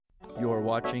You're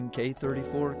watching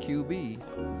K34QB,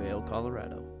 Vail,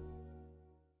 Colorado.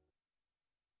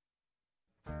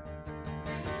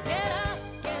 Get up,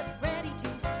 get ready to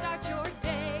start your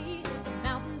day. The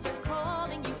mountains are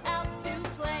calling you out to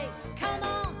play. Come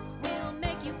on, we'll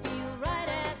make you feel right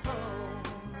at home.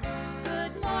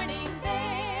 Good morning,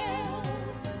 Vail.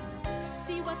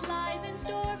 See what lies in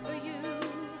store for you.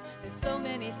 There's so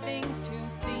many things to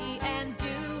see and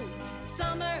do.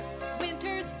 Summer,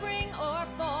 winter, spring, or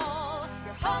fall.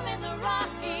 Your home in the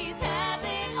Rockies has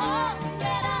it all. So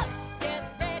get up, get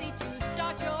ready to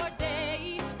start your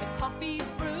day. The coffee's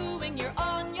brewing, you're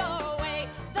on your way.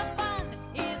 The fun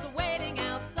is waiting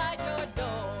outside your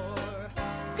door.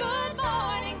 Good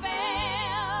morning,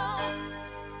 Vail.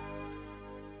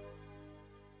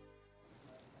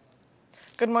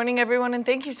 Good morning, everyone, and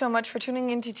thank you so much for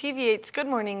tuning in to TV8's Good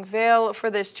Morning Vail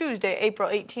for this Tuesday, April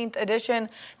 18th edition.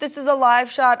 This is a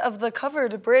live shot of the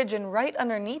covered bridge, and right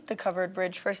underneath the covered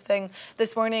bridge first thing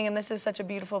this morning, and this is such a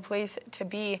beautiful place to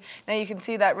be. Now you can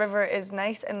see that river is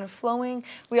nice and flowing.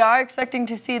 We are expecting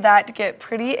to see that get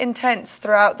pretty intense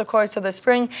throughout the course of the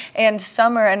spring and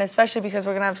summer, and especially because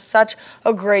we're going to have such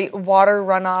a great water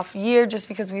runoff year just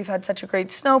because we've had such a great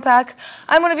snowpack.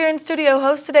 I'm one of your in-studio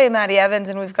hosts today, Maddie Evans,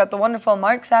 and we've got the wonderful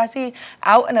Mark Sassy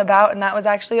out and about, and that was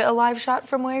actually a live shot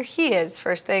from where he is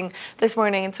first thing this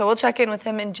morning, and so we'll check in with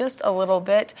him in just a little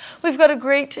bit. We've got a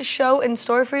great show in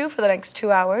store for you for the next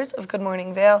 2 hours of Good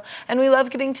Morning Vail, and we love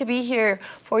getting to be here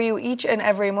for you each and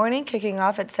every morning, kicking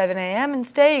off at 7 a.m. and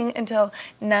staying until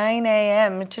 9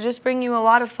 a.m. to just bring you a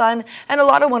lot of fun and a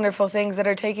lot of wonderful things that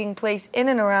are taking place in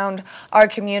and around our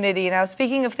community. Now,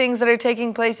 speaking of things that are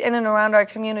taking place in and around our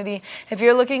community, if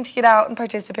you're looking to get out and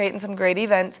participate in some great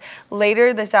events later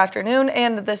this afternoon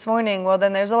and this morning, well,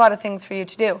 then there's a lot of things for you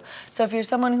to do. So if you're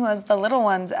someone who has the little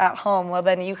ones at home, well,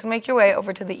 then you can make your way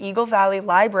over to the Eagle Valley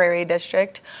Library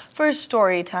District for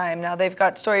story time. Now, they've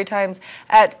got story times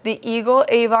at the Eagle,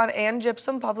 Avon, and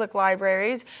Gypsum Public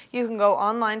Libraries. You can go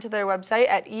online to their website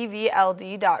at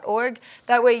evld.org.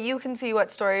 That way you can see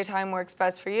what story time works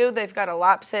best for you. They've got a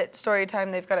lapsit story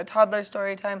time, they've got a toddler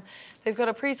story time, they've got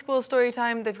a preschool story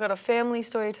time, they've got a family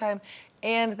story time,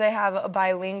 and they have a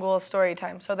bilingual story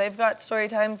time. So they've got story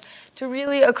times to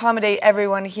really accommodate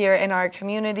everyone here in our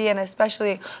community, and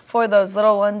especially for those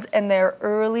little ones and their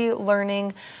early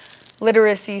learning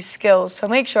literacy skills. So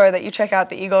make sure that you check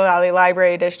out the Eagle Valley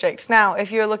Library District. Now,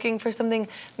 if you're looking for something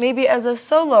maybe as a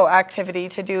solo activity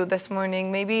to do this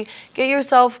morning, maybe get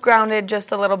yourself grounded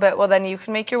just a little bit, well, then you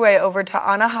can make your way over to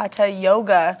Anahata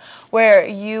Yoga, where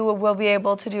you will be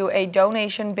able to do a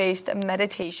donation-based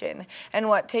meditation. And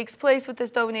what takes place with this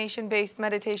donation-based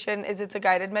meditation is it's a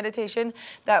guided meditation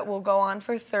that will go on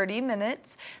for 30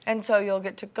 minutes. And so you'll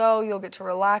get to go, you'll get to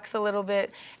relax a little bit,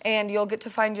 and you'll get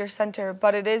to find your center.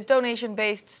 But it is donation-based,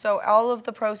 so all of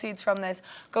the proceeds from this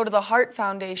go to the Heart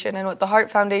Foundation. And what the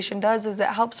Heart Foundation does is it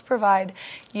helps provide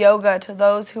yoga to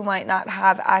those who might not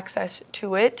have access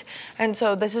to it. And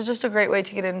so this is just a great way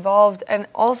to get involved, and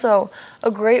also a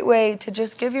great way to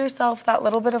just give yourself that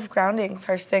little bit of grounding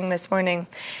first thing this morning.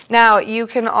 Now, you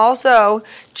can also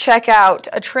check out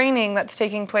a training that's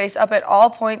taking place up at All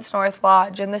Points North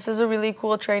Lodge, and this is a really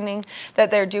cool training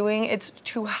that they're doing. It's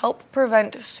to help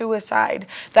prevent suicide.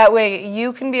 That way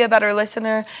you can be a better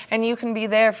listener and you can be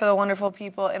there for the wonderful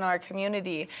people in our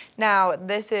community. Now,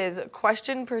 this is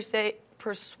Question,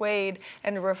 Persuade,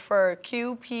 and Refer,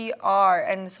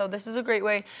 QPR. And so this is a great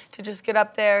way to just get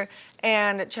up there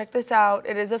and check this out.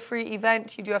 It is a free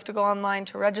event. You do have to go online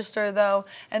to register, though,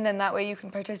 and then that way you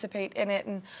can participate in it.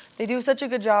 And they do such a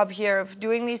good job here of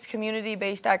doing these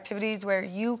community-based activities where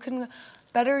you can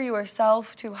better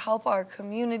yourself to help our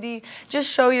community. Just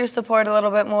show your support a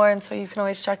little bit more, and so you can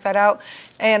always check that out.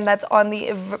 And that's on the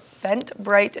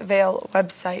Eventbrite Vail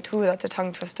website. Ooh, that's a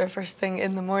tongue twister first thing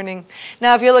in the morning.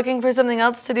 Now, if you're looking for something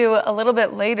else to do a little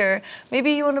bit later,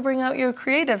 maybe you want to bring out your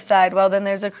creative side. Well, then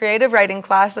there's a creative writing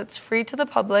class that's free to the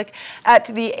public at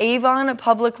the Avon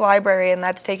Public Library, and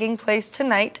that's taking place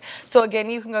tonight. So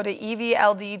again, you can go to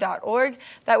evld.org.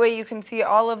 That way you can see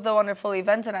all of the wonderful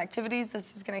events and activities.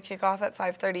 This is going to kick off at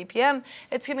 5:30 p.m.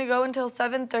 It's going to go until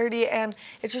 7:30, and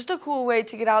it's just a cool way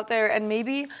to get out there and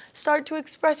maybe start to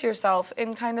express yourself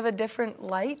in kind of a different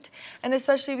light. And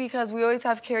especially because we always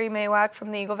have Carrie Maywack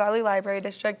from the Eagle Valley Library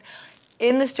District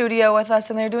in the studio with us,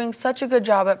 and they're doing such a good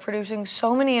job at producing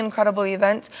so many incredible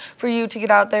events for you to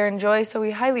get out there and enjoy, so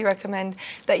we highly recommend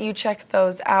that you check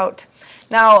those out.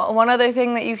 Now, one other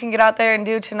thing that you can get out there and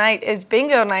do tonight is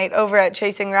bingo night over at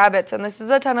Chasing Rabbits, and this is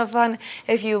a ton of fun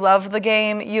if you love the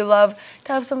game, you love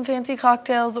to have some fancy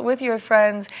cocktails with your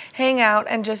friends, hang out,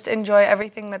 and just enjoy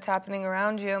everything that's happening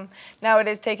around you. Now, it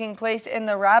is taking place in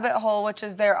the Rabbit Hole, which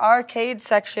is their arcade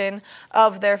section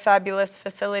of their fabulous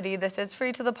facility. This is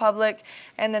free to the public,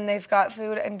 and then they've got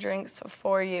food and drinks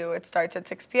for you. It starts at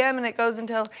 6 p.m. and it goes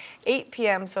until 8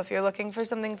 p.m., so if you're looking for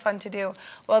something fun to do,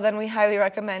 well, then we highly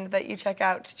recommend that you check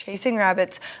out Chasing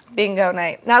Rabbits Bingo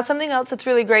Night. Now, something else that's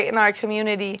really great in our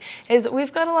community is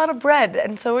we've got a lot of bread,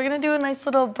 and so we're going to do a nice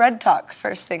little bread talk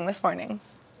first thing this morning.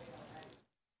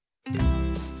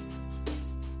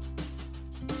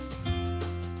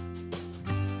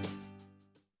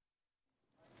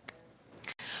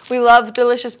 We love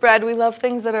delicious bread, we love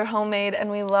things that are homemade, and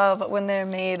we love when they're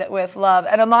made with love.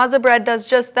 And Amaza Bread does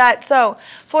just that. So,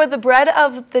 for the bread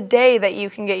of the day that you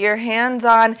can get your hands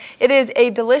on, it is a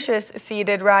delicious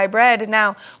seeded rye bread.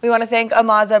 Now, we want to thank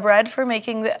Amaza Bread for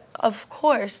making, of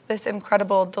course, this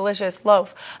incredible, delicious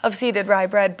loaf of seeded rye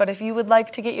bread. But if you would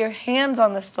like to get your hands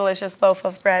on this delicious loaf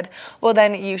of bread, well,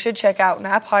 then you should check out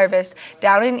Knapp Harvest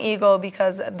down in Eagle,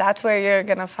 because that's where you're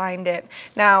going to find it.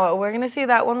 Now, we're going to see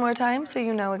that one more time so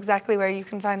you know exactly where you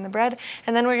can find the bread,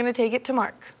 and then we're going to take it to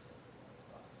Mark.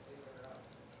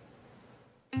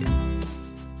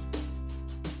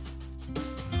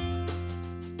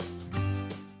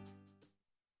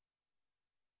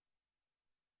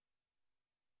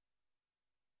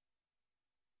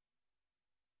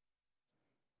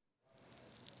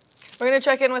 We're going to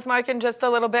check in with Mark in just a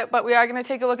little bit, but we are going to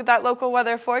take a look at that local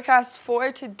weather forecast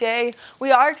for today.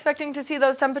 We are expecting to see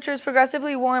those temperatures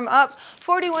progressively warm up.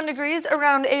 41 degrees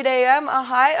around 8 a.m., a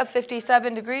high of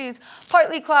 57 degrees.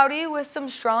 Partly cloudy with some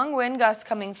strong wind gusts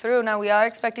coming through. Now, we are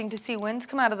expecting to see winds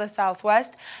come out of the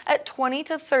southwest at 20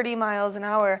 to 30 miles an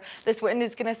hour. This wind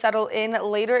is going to settle in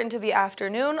later into the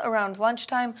afternoon around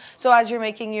lunchtime. So as you're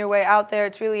making your way out there,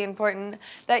 it's really important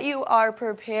that you are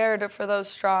prepared for those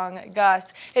strong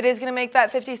gusts. It is going to make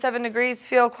that 57 degrees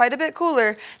feel quite a bit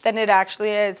cooler than it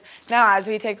actually is. Now, as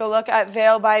we take a look at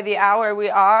Vail by the hour, we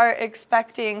are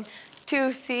expecting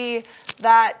to see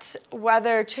that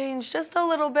weather change just a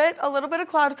little bit of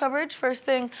cloud coverage first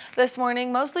thing this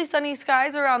morning, mostly sunny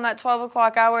skies around that 12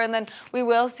 o'clock hour, and then we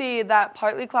will see that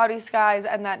partly cloudy skies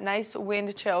and that nice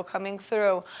wind chill coming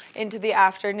through into the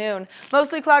afternoon.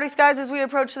 Mostly cloudy skies as we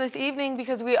approach this evening,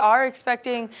 because we are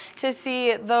expecting to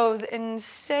see those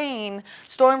insane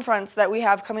storm fronts that we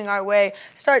have coming our way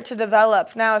start to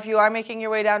develop. Now, if you are making your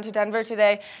way down to Denver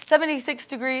today, 76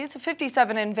 degrees,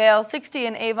 57 in Vail, 60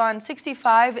 in Avon,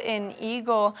 65 in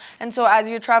Eagle. And so as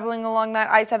you're traveling along that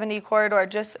I-70 corridor,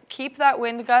 just keep that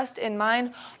wind gust in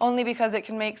mind, only because it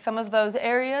can make some of those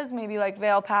areas, maybe like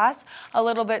Vail Pass, a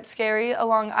little bit scary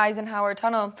along Eisenhower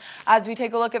Tunnel. As we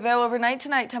take a look at Vail overnight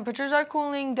tonight, temperatures are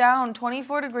cooling down.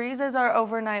 24 degrees is our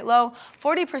overnight low.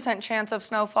 40% chance of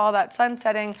snowfall. That sun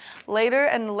setting later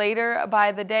and later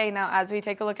by the day. Now, as we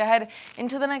take a look ahead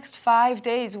into the next 5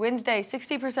 days, Wednesday,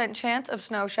 60% chance of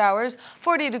snow showers.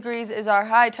 40 degrees is our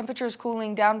high. Temperatures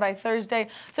cooling down by Thursday.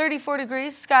 34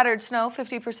 degrees, scattered snow,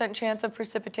 50% chance of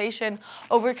precipitation.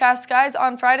 Overcast skies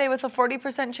on Friday with a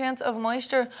 40% chance of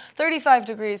moisture. 35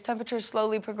 degrees, temperatures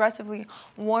slowly, progressively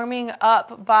warming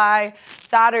up by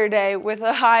Saturday with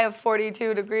a high of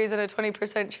 42 degrees and a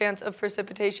 20% chance of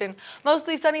precipitation.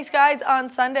 Mostly sunny skies on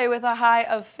Sunday with a high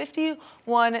of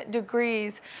 51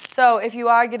 degrees. So if you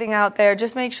are getting out there,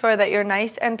 just make sure that you're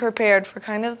nice and prepared for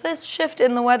kind of this shift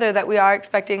in the weather that we are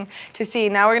expecting to see.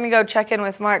 Now we're going to go check in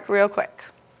with Mark real quick.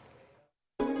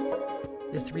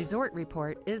 This resort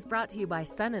report is brought to you by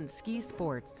Sun and Ski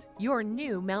Sports, your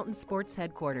new mountain sports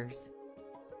headquarters.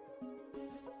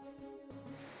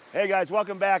 Hey guys,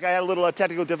 welcome back. I had a little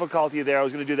technical difficulty there. I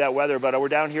was going to do that weather, but we're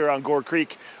down here on Gore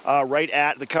Creek, right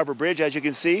at the Covered Bridge. As you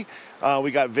can see,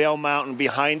 we got Vail Mountain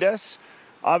behind us.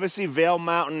 Obviously, Vail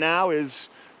Mountain now is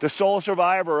the sole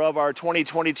survivor of our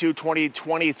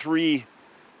 2022-2023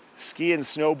 ski and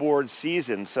snowboard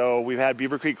season. So we've had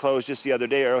Beaver Creek closed just the other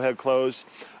day, Arrowhead closed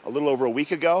a little over a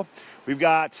week ago. We've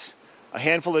got a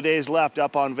handful of days left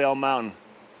up on Vail Mountain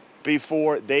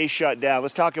before they shut down.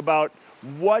 Let's talk about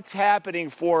what's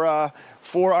happening for our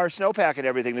snowpack and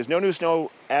everything. There's no new snow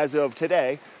as of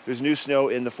today. There's new snow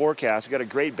in the forecast. We've got a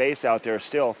great base out there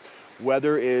still.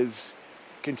 Weather is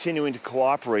continuing to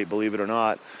cooperate, believe it or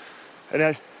not.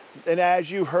 And as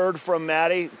you heard from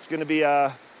Maddie, it's going to be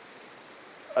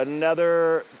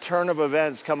another turn of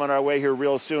events coming our way here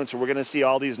real soon. So we're going to see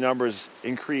all these numbers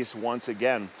increase once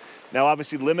again. Now,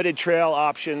 obviously, limited trail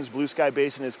options. Blue Sky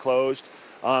Basin is closed.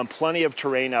 Plenty of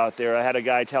terrain out there. I had a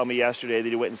guy tell me yesterday that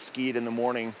he went and skied in the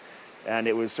morning and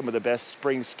it was some of the best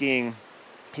spring skiing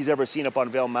he's ever seen up on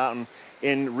Vail Mountain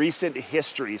in recent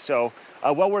history. So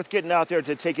well worth getting out there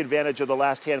to take advantage of the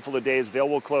last handful of days. Vail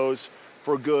will close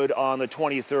for good on the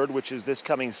 23rd, which is this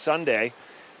coming Sunday.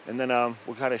 And then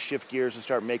we'll kind of shift gears and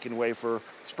start making way for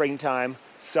springtime,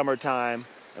 summertime,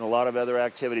 and a lot of other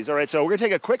activities. All right, so we're going to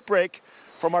take a quick break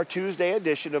from our Tuesday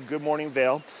edition of Good Morning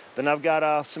Vail. Then I've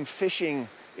got some fishing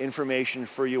information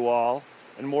for you all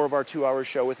and more of our 2-hour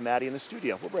show with Maddie in the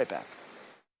studio. We'll be right back.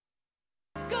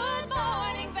 Good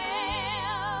morning, Vail.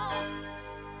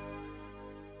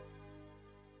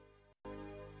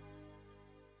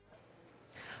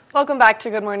 Welcome back to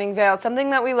Good Morning Vail. Something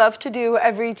that we love to do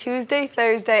every Tuesday,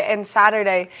 Thursday, and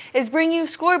Saturday is bring you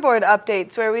scoreboard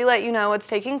updates where we let you know what's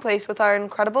taking place with our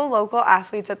incredible local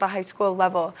athletes at the high school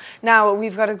level. Now,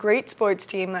 we've got a great sports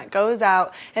team that goes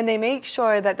out and they make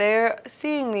sure that they're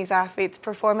seeing these athletes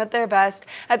perform at their best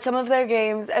at some of their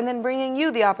games and then bringing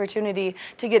you the opportunity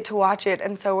to get to watch it.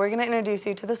 And so we're going to introduce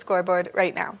you to the scoreboard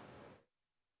right now.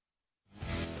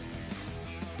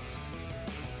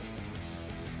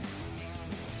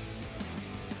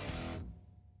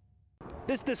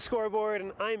 This is the scoreboard,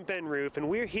 and I'm Ben Roof, and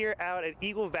we're here out at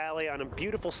Eagle Valley on a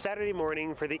beautiful Saturday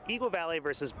morning for the Eagle Valley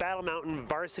versus Battle Mountain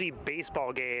varsity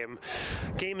baseball game.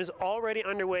 Game is already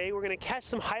underway. We're going to catch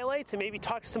some highlights and maybe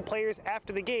talk to some players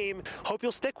after the game. Hope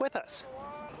you'll stick with us.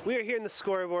 We are here in the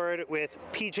scoreboard with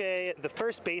PJ, the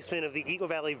first baseman of the Eagle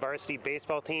Valley varsity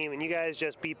baseball team, and you guys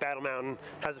just beat Battle Mountain.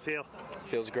 How's it feel?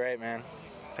 Feels great, man.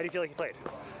 How do you feel like you played?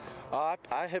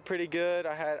 I hit pretty good.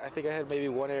 I think I had maybe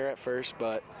one error at first,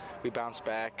 but we bounced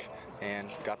back and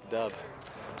got the dub.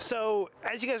 So,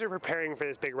 as you guys were preparing for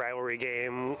this big rivalry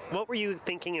game, what were you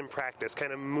thinking in practice,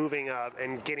 kind of moving up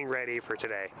and getting ready for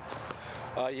today?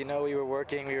 We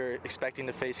were expecting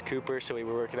to face Cooper, so we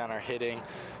were working on our hitting,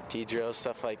 drills,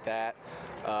 stuff like that.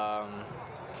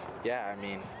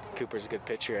 Cooper's a good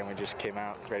pitcher, and we just came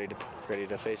out ready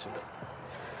to face him.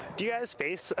 Do you guys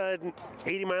face an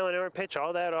 80-mile-an-hour pitch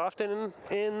all that often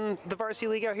in the varsity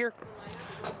league out here?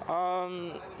 Our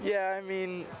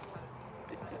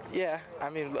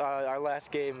last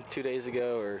game 2 days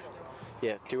ago,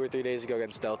 2 or 3 days ago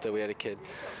against Delta, we had a kid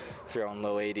throwing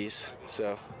low 80s,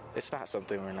 so it's not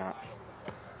something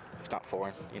it's not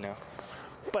foreign,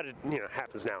 But it,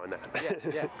 happens now and then.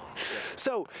 Yeah.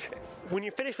 So, when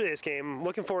you're finished with this game,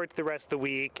 looking forward to the rest of the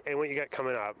week and what you got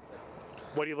coming up,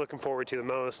 what are you looking forward to the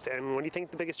most, and what do you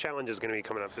think the biggest challenge is going to be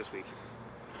coming up this week?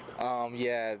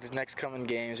 The next coming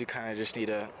games, we kind of just need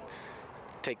to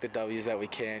take the W's that we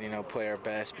can, play our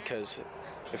best, because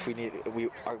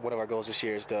one of our goals this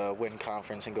year is to win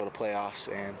conference and go to playoffs,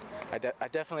 and I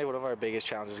definitely, one of our biggest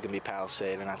challenges is going to be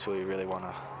Palisade, and that's what we really want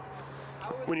to.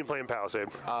 When you play in Palisade?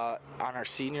 On our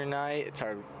senior night, it's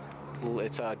a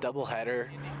doubleheader,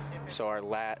 so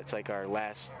it's like our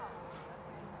last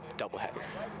doubleheader.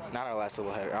 Not our last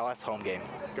doubleheader, our last home game.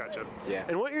 Gotcha. Yeah.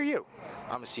 And what are you?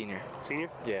 I'm a senior. Senior?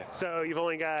 Yeah. So you've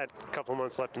only got a couple of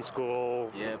months left in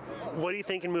school. Yeah. What are you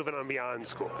thinking moving on beyond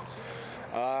school?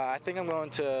 I think I'm going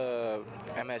to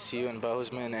MSU in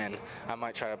Bozeman, and I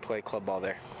might try to play club ball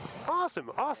there.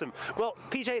 Awesome. Well,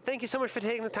 PJ, thank you so much for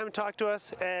taking the time to talk to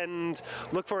us, and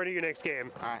look forward to your next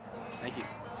game. All right. Thank you.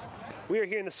 We are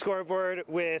here in the scoreboard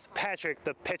with Patrick,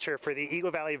 the pitcher for the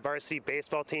Eagle Valley varsity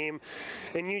baseball team,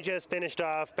 and you just finished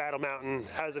off Battle Mountain.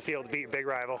 How does it feel to beat a big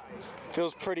rival?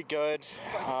 Feels pretty good.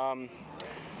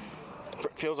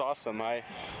 Feels awesome. I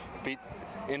beat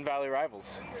in-valley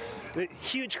rivals. The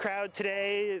huge crowd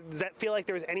today. Does that feel like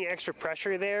there was any extra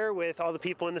pressure there with all the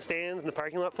people in the stands and the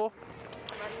parking lot full?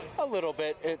 A little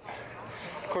bit.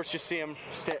 Of course, you see them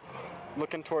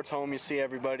looking towards home. You see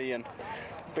everybody, and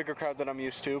bigger crowd than I'm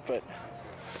used to, but.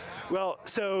 Well,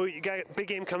 so you got a big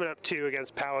game coming up too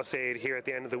against Palisade here at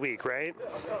the end of the week, right?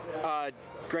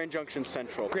 Grand Junction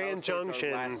Central. Grand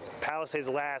Junction, Palisade's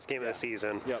last game of the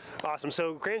season. Yep. Awesome.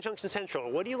 So Grand Junction Central,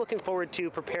 what are you looking forward to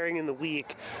preparing in the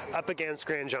week up against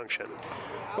Grand Junction?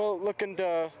 Well, looking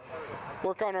to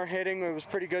work on our hitting. It was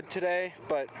pretty good today,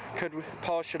 but could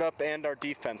polish it up, and our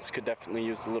defense could definitely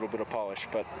use a little bit of polish,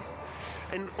 but.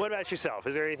 And what about yourself?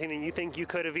 Is there anything that you think you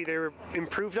could have either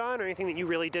improved on or anything that you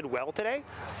really did well today?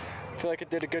 I feel like I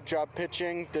did a good job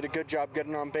pitching, did a good job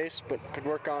getting on base, but could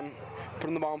work on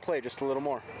putting the ball in play just a little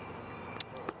more.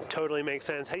 Totally makes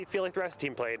sense. How do you feel like the rest of the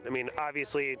team played? I mean,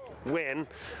 obviously, Win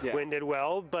did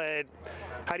well, but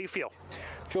how do you feel?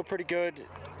 Feel pretty good.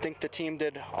 Think the team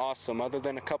did awesome. Other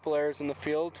than a couple errors in the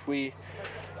field, we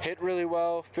hit really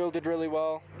well, fielded really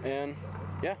well, and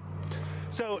yeah.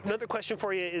 So another question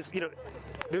for you is,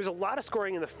 there's a lot of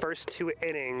scoring in the first 2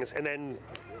 innings, and then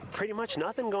pretty much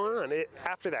nothing going on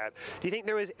after that. Do you think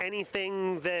there was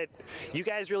anything that you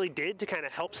guys really did to kind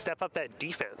of help step up that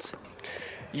defense?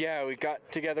 Yeah, we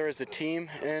got together as a team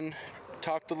and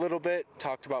talked a little bit,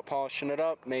 talked about polishing it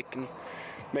up, making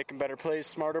better plays,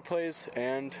 smarter plays,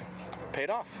 and paid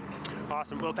off.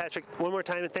 Awesome. Well, Patrick, one more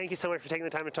time, and thank you so much for taking the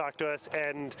time to talk to us,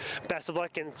 and best of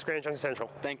luck in Grand Junction Central.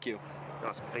 Thank you.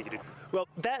 Awesome. Thank you, dude. Well,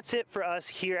 that's it for us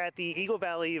here at the Eagle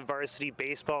Valley varsity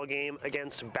baseball game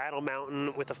against Battle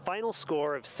Mountain with a final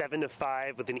score of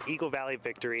 7-5 with an Eagle Valley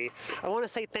victory. I want to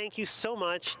say thank you so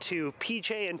much to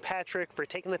PJ and Patrick for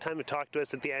taking the time to talk to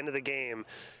us at the end of the game.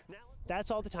 Now, that's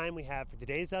all the time we have for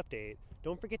today's update.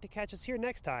 Don't forget to catch us here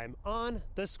next time on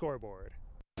The Scoreboard.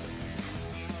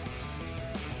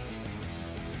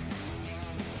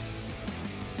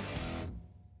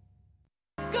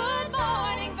 Good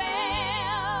morning, Vale.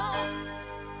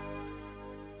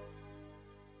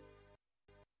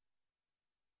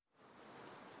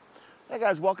 Hey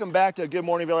guys, welcome back to Good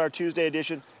Morning Vale, our Tuesday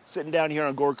edition. Sitting down here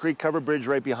on Gore Creek, Covered Bridge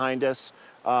right behind us.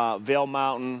 Vail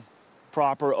Mountain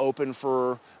proper open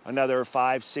for another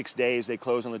 5-6 days. They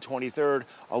close on the 23rd.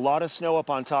 A lot of snow up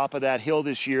on top of that hill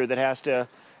this year that has to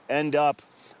end up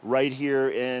right here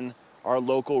in our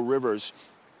local rivers.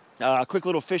 A quick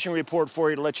little fishing report for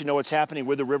you to let you know what's happening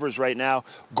with the rivers right now.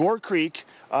 Gore Creek,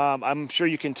 I'm sure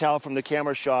you can tell from the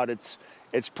camera shot, it's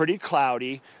pretty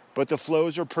cloudy, but the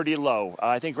flows are pretty low.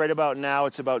 I think right about now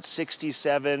it's about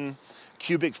 67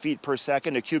 cubic feet per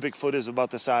second. A cubic foot is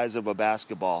about the size of a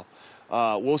basketball.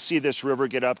 We'll see this river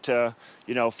get up to,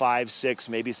 5, 6,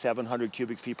 maybe 700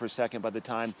 cubic feet per second by the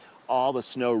time all the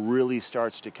snow really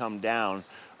starts to come down.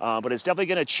 But it's definitely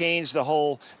going to change the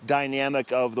whole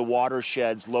dynamic of the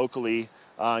watersheds locally,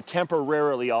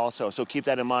 temporarily also. So keep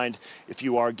that in mind if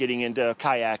you are getting into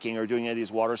kayaking or doing any of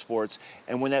these water sports.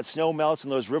 And when that snow melts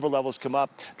and those river levels come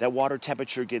up, that water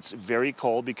temperature gets very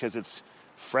cold because it's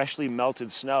freshly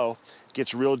melted snow.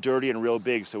 Gets real dirty and real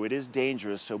big, so it is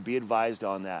dangerous, so be advised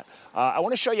on that. I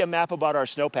want to show you a map about our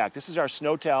snowpack. This is our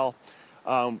Snowtel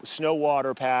snow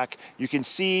water pack. You can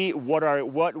see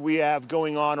what we have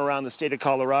going on around the state of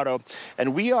Colorado,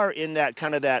 and we are in that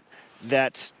kind of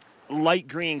that light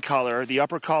green color, the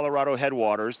upper Colorado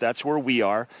headwaters. That's where we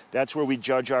are. That's where we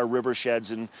judge our river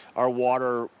sheds and our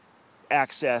water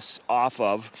access off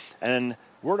of, and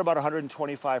we're at about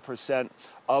 125%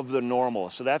 of the normal,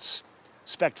 so that's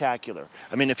spectacular.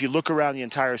 I mean, if you look around the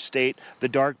entire state, the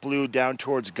dark blue down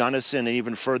towards Gunnison and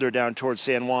even further down towards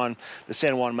San Juan, the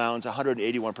San Juan Mountains,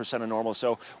 181% of normal.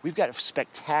 So we've got a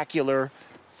spectacular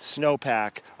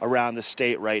snowpack around the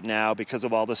state right now because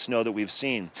of all the snow that we've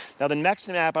seen. Now, the next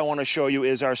map I want to show you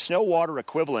is our snow water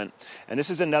equivalent. And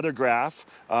this is another graph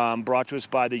brought to us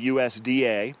by the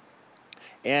USDA.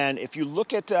 And if you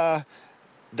look at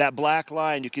that black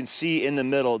line, you can see in the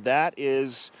middle, that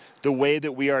is the way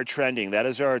that we are trending. That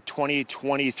is our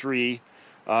 2023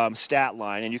 stat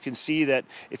line. And you can see that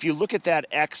if you look at that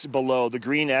X below, the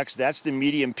green X, that's the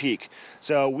median peak.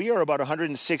 So we are about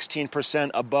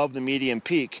 116% above the median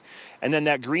peak. And then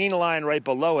that green line right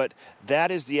below it,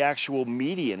 that is the actual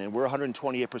median, and we're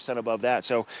 128% above that.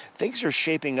 So things are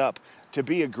shaping up to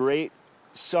be a great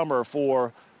summer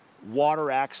for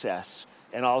water access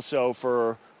and also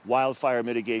for wildfire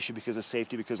mitigation because of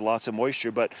safety, because of lots of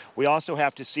moisture. But we also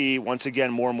have to see, once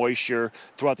again, more moisture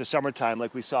throughout the summertime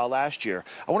like we saw last year.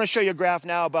 I want to show you a graph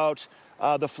now about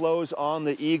the flows on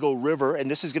the Eagle River, and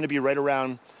this is going to be right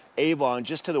around Avon,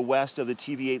 just to the west of the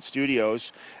TV8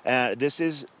 studios. This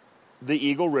is the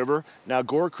Eagle River. Now,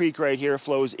 Gore Creek right here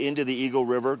flows into the Eagle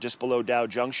River just below Dow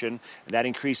Junction, and that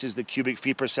increases the cubic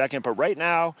feet per second. But right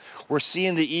now, we're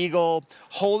seeing the Eagle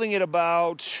holding it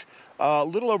about a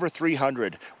little over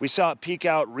 300. We saw it peak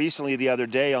out recently the other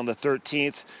day on the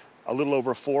 13th, a little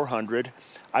over 400.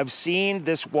 I've seen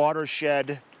this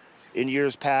watershed in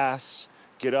years past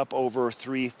get up over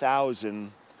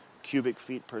 3,000 cubic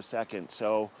feet per second.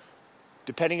 So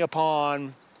depending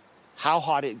upon how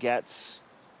hot it gets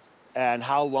and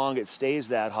how long it stays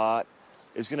that hot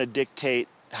is going to dictate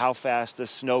how fast the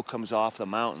snow comes off the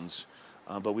mountains.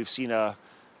 But we've seen a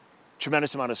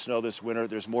tremendous amount of snow this winter.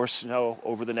 There's more snow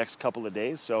over the next couple of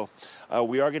days, so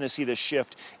we are going to see this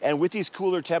shift. And with these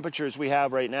cooler temperatures we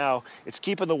have right now, it's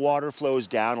keeping the water flows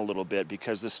down a little bit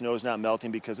because the snow's not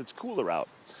melting because it's cooler out.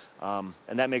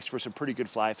 And that makes for some pretty good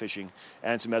fly fishing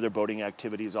and some other boating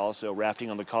activities also. Rafting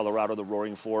on the Colorado, the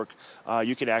Roaring Fork.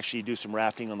 You can actually do some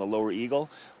rafting on the Lower Eagle.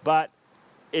 But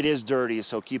It is dirty,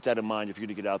 so keep that in mind if you're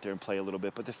going to get out there and play a little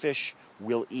bit. But the fish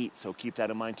will eat, so keep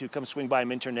that in mind too. Come swing by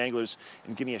Minturn Anglers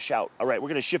and give me a shout. All right, we're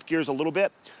going to shift gears a little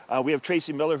bit. We have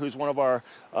Tracy Miller, who's one of our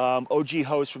OG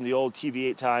hosts from the old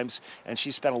TV8 times, and she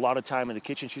spent a lot of time in the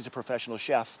kitchen. She's a professional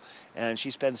chef, and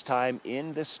she spends time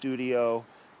in the studio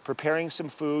preparing some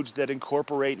foods that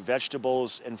incorporate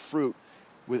vegetables and fruit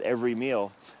with every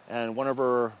meal. And one of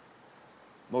her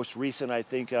most recent, I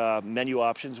think, menu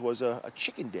options was a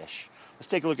chicken dish. Let's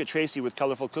take a look at Tracy with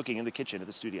Colorful Cooking in the kitchen at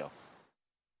the studio.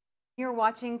 You're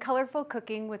watching Colorful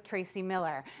Cooking with Tracy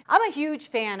Miller. I'm a huge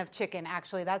fan of chicken,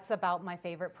 actually. That's about my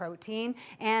favorite protein,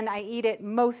 and I eat it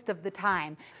most of the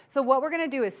time. So what we're gonna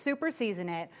do is super season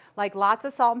it, like lots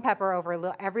of salt and pepper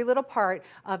over every little part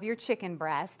of your chicken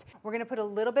breast. We're gonna put a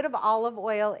little bit of olive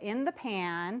oil in the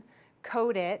pan,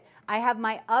 coat it. I have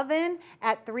my oven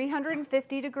at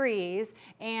 350 degrees,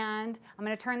 and I'm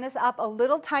going to turn this up a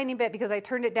little tiny bit because I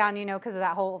turned it down, you know, because of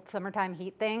that whole summertime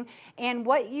heat thing. And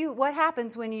what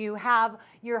happens when you have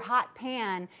your hot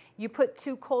pan, you put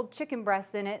 2 cold chicken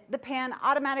breasts in it, the pan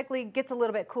automatically gets a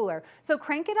little bit cooler. So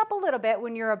crank it up a little bit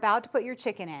when you're about to put your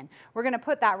chicken in. We're going to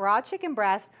put that raw chicken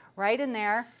breast right in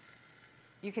there.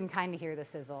 You can kind of hear the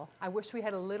sizzle. I wish we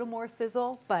had a little more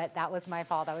sizzle, but that was my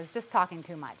fault. I was just talking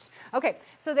too much. Okay,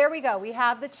 so there we go. We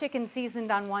have the chicken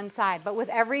seasoned on one side, but with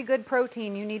every good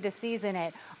protein, you need to season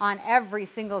it on every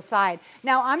single side.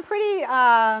 Now, I'm pretty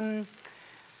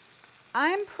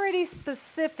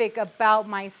specific about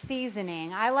my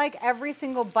seasoning. I like every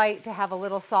single bite to have a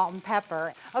little salt and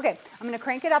pepper. Okay, I'm gonna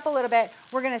crank it up a little bit.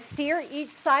 We're gonna sear each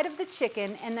side of the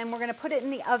chicken, and then we're gonna put it in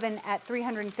the oven at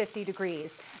 350 degrees.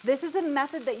 This is a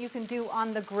method that you can do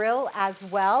on the grill as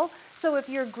well. So if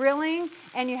you're grilling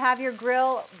and you have your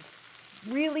grill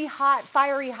really hot,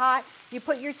 fiery hot, you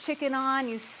put your chicken on,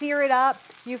 you sear it up,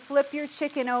 you flip your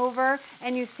chicken over,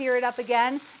 and you sear it up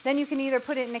again. Then you can either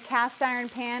put it in a cast iron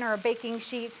pan or a baking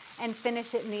sheet and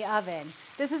finish it in the oven.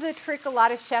 This is a trick a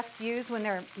lot of chefs use when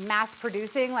they're mass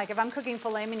producing. Like if I'm cooking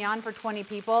filet mignon for 20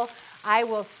 people, I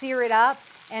will sear it up,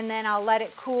 and then I'll let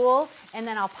it cool, and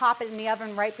then I'll pop it in the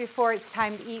oven right before it's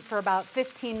time to eat for about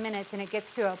 15 minutes, and it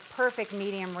gets to a perfect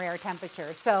medium rare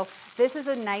temperature. So this is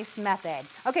a nice method.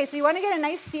 Okay, so you want to get a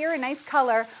nice sear, a nice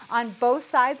color on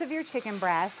both sides of your chicken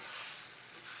breast.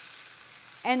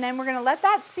 And then we're going to let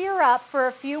that sear up for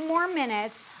a few more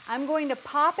minutes. I'm going to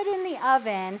pop it in the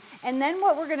oven, and then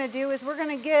what we're going to do is we're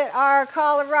going to get our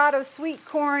Colorado sweet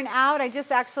corn out. I just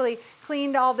actually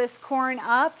cleaned all this corn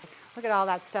up. Look at all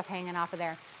that stuff hanging off of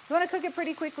there. You want to cook it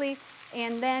pretty quickly,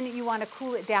 and then you want to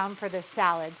cool it down for this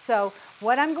salad. So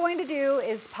what I'm going to do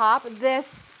is pop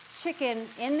this chicken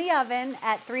in the oven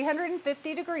at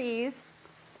 350 degrees,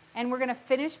 and we're going to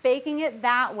finish baking it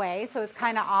that way. So it's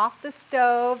kind of off the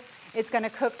stove. It's going to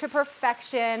cook to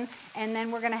perfection, and then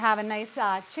we're going to have a nice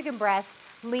chicken breast,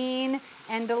 lean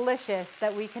and delicious,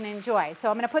 that we can enjoy. So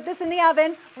I'm going to put this in the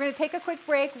oven. We're going to take a quick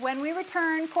break. When we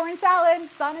return, corn salad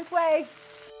is on its way.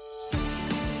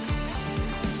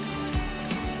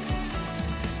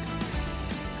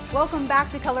 Welcome back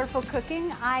to Colorful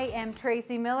Cooking. I am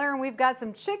Tracy Miller, and we've got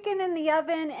some chicken in the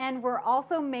oven, and we're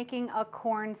also making a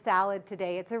corn salad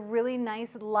today. It's a really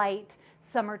nice, light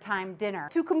summertime dinner.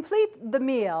 To complete the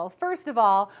meal, first of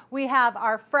all, we have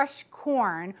our fresh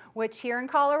corn, which here in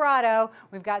Colorado,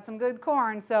 we've got some good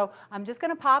corn. So I'm just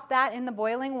gonna pop that in the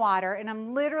boiling water, and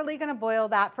I'm literally gonna boil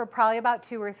that for probably about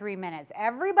 2 or 3 minutes.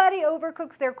 Everybody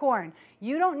overcooks their corn.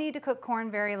 You don't need to cook corn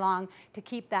very long to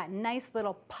keep that nice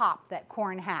little pop that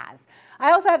corn has.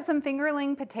 I also have some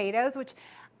fingerling potatoes, which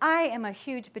I am a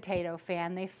huge potato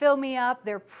fan. They fill me up.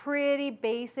 They're pretty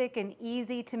basic and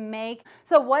easy to make.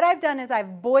 So what I've done is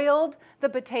I've boiled the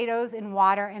potatoes in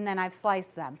water, and then I've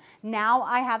sliced them. Now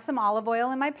I have some olive oil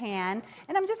in my pan,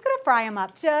 and I'm just gonna fry them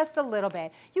up just a little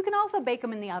bit. You can also bake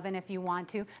them in the oven if you want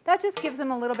to. That just gives them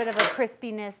a little bit of a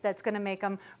crispiness that's gonna make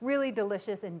them really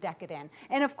delicious and decadent.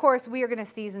 And of course, we are gonna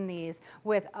season these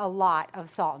with a lot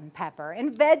of salt and pepper.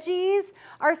 And veggies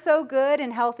are so good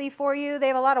and healthy for you. They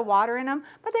have a lot of water in them,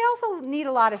 but they also need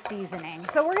a lot of seasoning.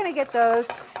 So we're gonna get those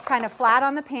kind of flat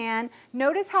on the pan.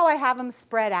 Notice how I have them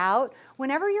spread out.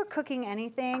 Whenever you're cooking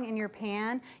anything in your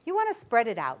pan, you want to spread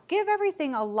it out. Give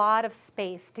everything a lot of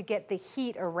space to get the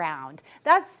heat around.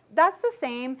 That's the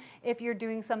same if you're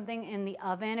doing something in the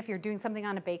oven, if you're doing something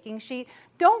on a baking sheet.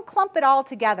 Don't clump it all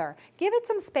together. Give it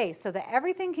some space so that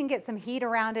everything can get some heat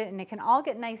around it, and it can all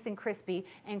get nice and crispy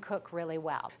and cook really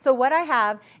well. So what I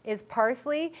have is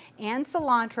parsley and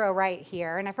cilantro right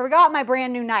here, and I forgot my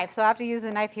brand new knife, so I have to use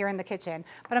a knife here in the kitchen.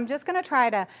 But I'm just going to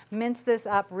try to mince mince this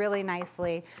up really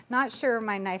nicely. Not sure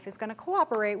my knife is going to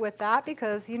cooperate with that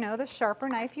because, you know, the sharper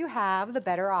knife you have, the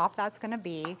better off that's going to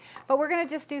be. But we're going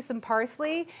to just do some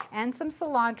parsley and some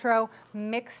cilantro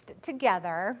mixed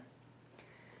together.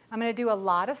 I'm going to do a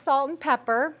lot of salt and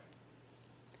pepper,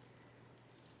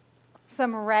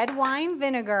 some red wine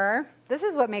vinegar. This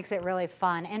is what makes it really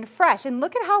fun and fresh. And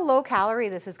look at how low calorie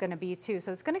this is going to be too.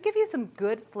 So it's going to give you some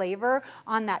good flavor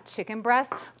on that chicken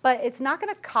breast, but it's not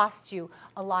going to cost you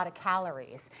a lot of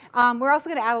calories. We're also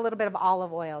going to add a little bit of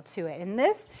olive oil to it. And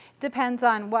this depends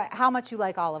on how much you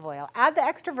like olive oil. Add the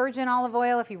extra virgin olive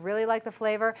oil if you really like the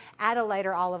flavor. Add a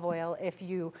lighter olive oil if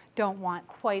you don't want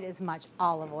quite as much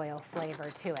olive oil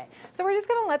flavor to it. So we're just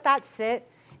going to let that sit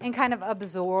and kind of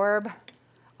absorb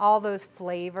all those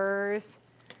flavors.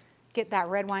 Get that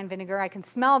red wine vinegar. I can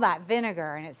smell that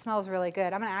vinegar and it smells really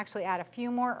good. I'm going to actually add a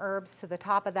few more herbs to the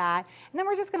top of that. And then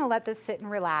we're just going to let this sit and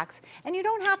relax. And you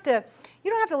don't have to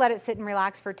let it sit and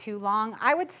relax for too long.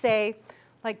 I would say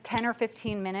like 10 or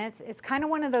 15 minutes. It's kind of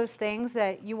one of those things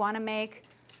that you want to make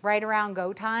right around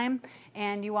go time,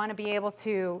 and you want to be able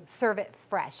to serve it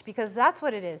fresh because that's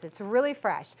what it is. It's really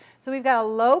fresh. So we've got a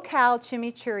low-cal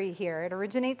chimichurri here. It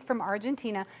originates from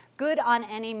Argentina. Good on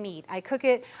any meat. I put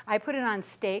it on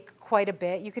steak quite a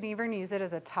bit. You could even use it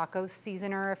as a taco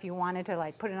seasoner if you wanted to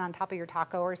like put it on top of your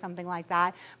taco or something like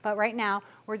that. But right now,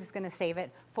 we're just going to save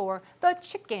it for the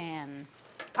chicken.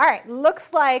 All right,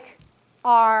 looks like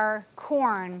our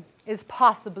corn is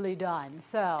possibly done.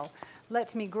 So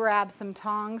let me grab some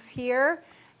tongs here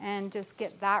and just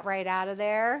get that right out of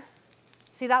there.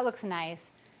 See, that looks nice.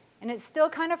 And it's still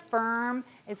kind of firm.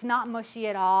 It's not mushy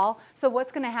at all. So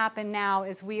what's going to happen now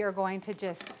is we are going to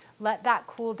just let that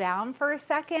cool down for a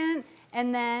second,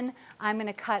 and then I'm going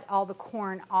to cut all the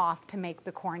corn off to make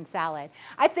the corn salad.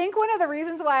 I think one of the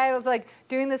reasons why I was like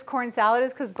doing this corn salad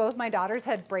is because both my daughters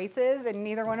had braces and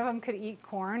neither one of them could eat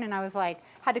corn, and I was like,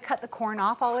 had to cut the corn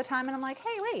off all the time, and I'm like,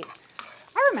 hey, wait,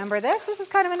 I remember this. This is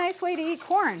kind of a nice way to eat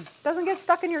corn. Doesn't get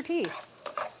stuck in your teeth.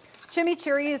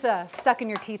 Chimichurri is a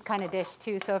stuck-in-your-teeth kind of dish,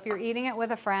 too. So if you're eating it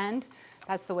with a friend,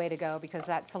 that's the way to go because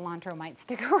that cilantro might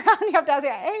stick around. You have to ask,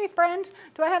 hey, friend,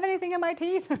 do I have anything in my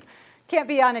teeth? Can't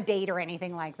be on a date or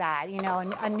anything like that, you know,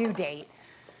 a new date.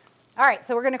 All right,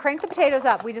 so we're going to crank the potatoes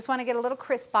up. We just want to get a little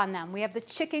crisp on them. We have the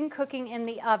chicken cooking in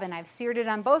the oven. I've seared it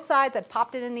on both sides. I've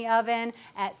popped it in the oven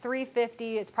at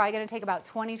 350. It's probably going to take about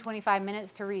 20-25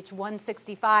 minutes to reach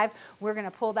 165. We're going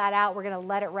to pull that out. We're going to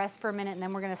let it rest for a minute, and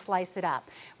then we're going to slice it up.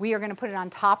 We are going to put it on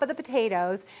top of the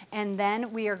potatoes, and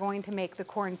then we are going to make the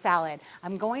corn salad.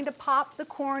 I'm going to pop the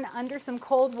corn under some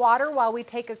cold water while we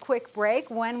take a quick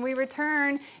break. When we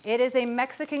return, it is a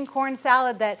Mexican corn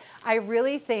salad that I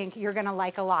really think you're going to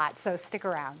like a lot. So stick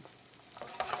around.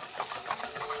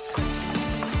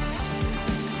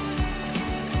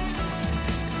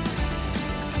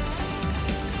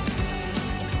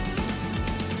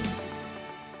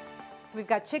 We've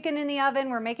got chicken in the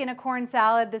oven. We're making a corn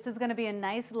salad. This is going to be a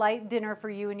nice light dinner for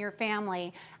you and your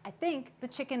family. I think the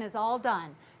chicken is all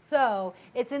done. So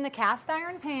it's in the cast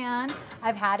iron pan.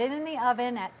 I've had it in the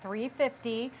oven at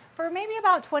 350 for maybe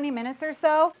about 20 minutes or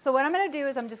so. So what I'm going to do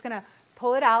is I'm just going to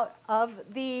pull it out of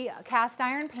the cast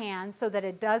iron pan so that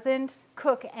it doesn't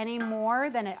cook any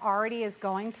more than it already is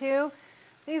going to.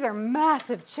 These are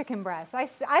massive chicken breasts. I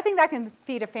think that can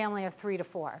feed a family of 3 to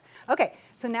 4. Okay,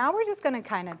 so now we're just going to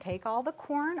kind of take all the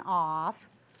corn off.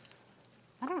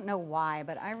 I don't know why,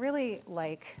 but I really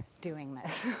like doing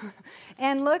this.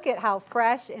 And look at how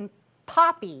fresh and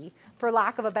poppy, for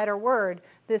lack of a better word,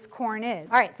 this corn is.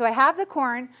 All right, so I have the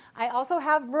corn. I also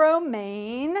have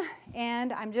romaine,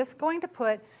 and I'm just going to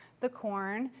put the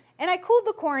corn, and I cooled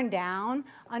the corn down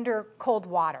under cold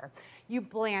water. You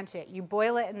blanch it, you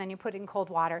boil it, and then you put it in cold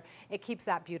water. It keeps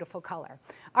that beautiful color.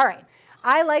 All right,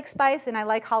 I like spice, and I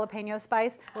like jalapeno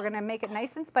spice. We're gonna make it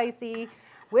nice and spicy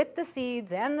with the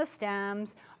seeds and the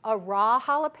stems, a raw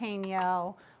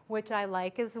jalapeno, which I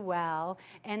like as well,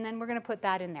 and then we're gonna put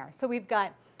that in there. So we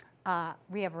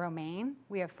have romaine,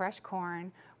 we have fresh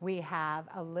corn, we have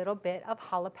a little bit of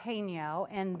jalapeno,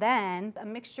 and then a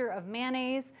mixture of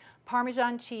mayonnaise,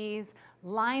 Parmesan cheese,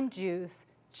 lime juice,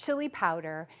 chili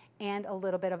powder, and a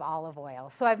little bit of olive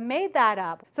oil. So I've made that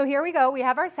up. So here we go, we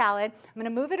have our salad. I'm gonna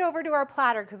move it over to our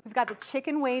platter because we've got the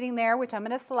chicken waiting there, which I'm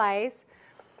gonna slice.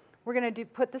 We're gonna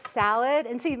put the salad,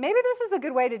 and see, maybe this is a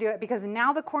good way to do it because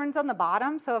now the corn's on the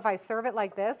bottom, so if I serve it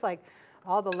like this, like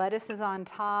All the lettuce is on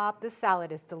top. This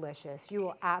salad is delicious. You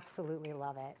will absolutely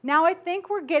love it. Now I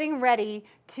think we're getting ready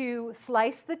to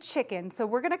slice the chicken. So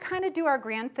we're gonna kind of do our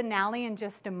grand finale in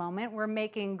just a moment. We're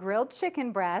making grilled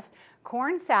chicken breast,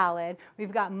 corn salad.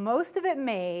 We've got most of it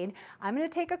made. I'm gonna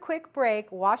take a quick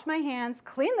break, wash my hands,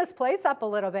 clean this place up a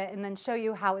little bit, and then show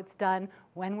you how it's done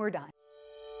when we're done.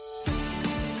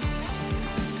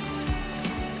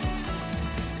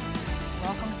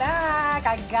 Welcome back.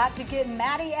 I got to get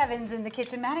Maddie Evans in the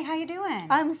kitchen. Maddie, how you doing?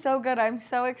 I'm so good. I'm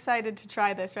so excited to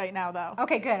try this right now, though.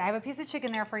 Okay, good. I have a piece of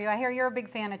chicken there for you. I hear you're a big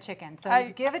fan of chicken,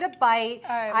 so give it a bite.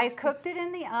 Right, I cooked it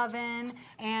in the oven,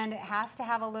 and it has to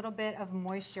have a little bit of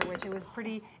moisture, which it was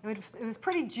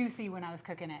pretty juicy when I was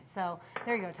cooking it. So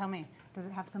there you go. Tell me, does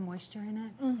it have some moisture in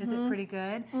it? Is it pretty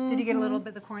good? Did you get a little bit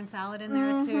of the corn salad in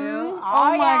there too?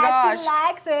 Oh my gosh, she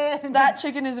likes it. That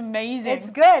chicken is amazing. It's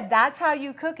good. That's how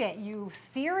you cook it. You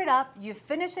sear it up, you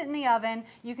finish it in the oven.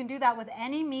 You can do that with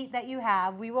any meat that you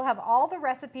have. We will have all the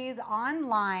recipes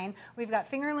online. We've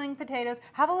got fingerling potatoes.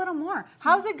 Have a little more.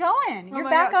 How's it going? You're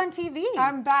back on TV.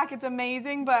 I'm back. It's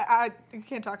amazing, but you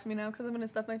can't talk to me now because I'm going to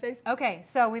stuff my face. Okay,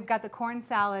 so we've got the corn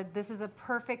salad. This is a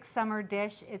perfect summer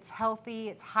dish. It's healthy,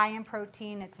 it's high in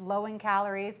protein, it's low in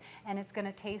calories, and it's going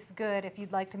to taste good if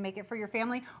you'd like to make it for your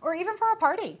family or even for a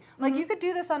party. Like you could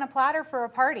do this on a platter for a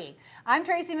party. I'm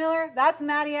Tracy Miller. That's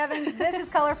Maddie Evans. This is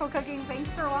Colorful Cooking. Thanks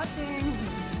for watching.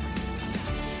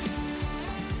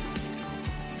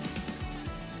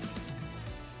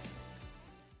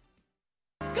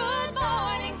 Good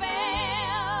morning,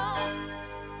 Vale.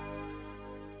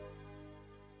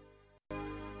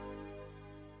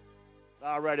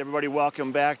 All right, everybody,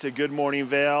 welcome back to Good Morning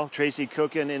Vale. Tracy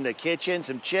cooking in the kitchen,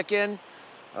 some chicken.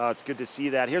 It's good to see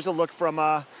that. Here's a look from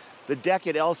the deck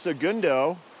at El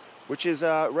Segundo, which is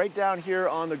right down here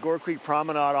on the Gore Creek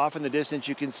Promenade. Off in the distance,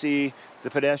 you can see the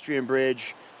pedestrian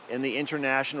bridge and the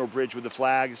international bridge with the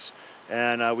flags.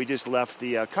 And we just left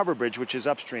the cover bridge, which is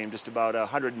upstream, just about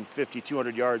 150,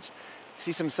 200 yards.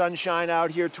 See some sunshine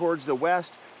out here towards the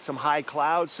west, some high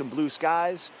clouds, some blue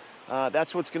skies.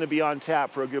 That's what's going to be on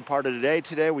tap for a good part of the day.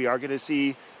 Today, we are going to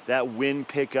see that wind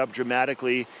pick up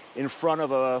dramatically in front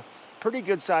of a pretty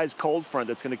good-sized cold front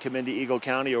that's going to come into Eagle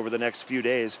County over the next few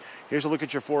days. Here's a look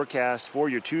at your forecast for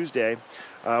your Tuesday.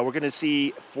 We're going to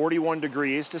see 41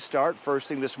 degrees to start first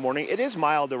thing this morning. It is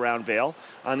mild around Vale,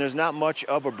 and there's not much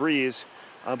of a breeze,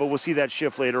 but we'll see that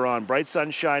shift later on. Bright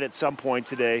sunshine at some point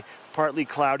today, partly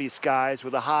cloudy skies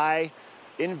with a high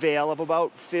in Vale of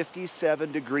about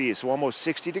 57 degrees, so almost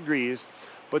 60 degrees.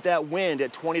 But that wind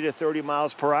at 20 to 30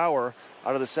 miles per hour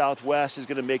out of the southwest is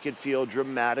going to make it feel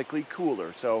dramatically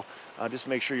cooler. So just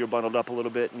make sure you're bundled up a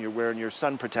little bit and you're wearing your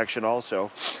sun protection also.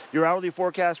 Your hourly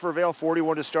forecast for Vale,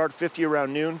 41 to start, 50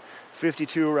 around noon,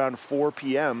 52 around 4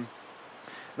 p.m.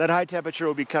 That high temperature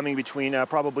will be coming between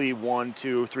probably 1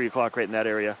 to 3 o'clock right in that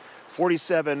area.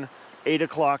 47, 8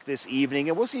 o'clock this evening,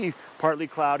 and we'll see partly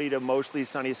cloudy to mostly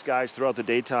sunny skies throughout the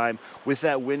daytime with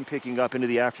that wind picking up into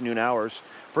the afternoon hours.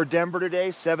 For Denver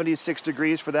today, 76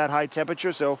 degrees for that high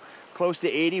temperature, so close to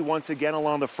 80 once again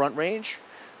along the Front Range.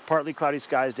 Partly cloudy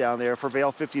skies down there. For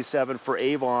Vale, 57. For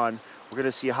Avon, we're going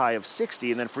to see a high of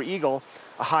 60. And then for Eagle,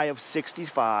 a high of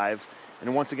 65.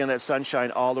 And once again, that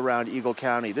sunshine all around Eagle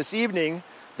County. This evening,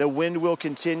 the wind will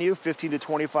continue, 15 to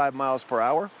 25 miles per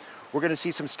hour. We're going to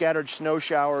see some scattered snow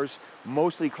showers,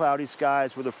 mostly cloudy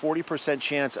skies with a 40%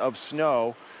 chance of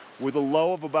snow with a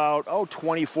low of about,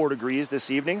 24 degrees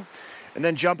this evening. And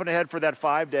then jumping ahead for that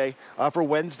 5-day, for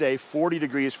Wednesday, 40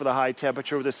 degrees for the high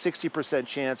temperature with a 60%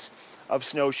 chance of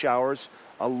snow showers,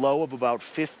 a low of about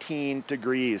 15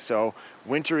 degrees. So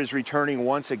winter is returning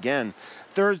once again.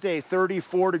 Thursday,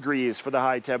 34 degrees for the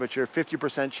high temperature,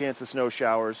 50% chance of snow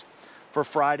showers. For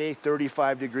Friday,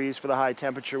 35 degrees for the high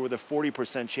temperature with a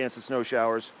 40% chance of snow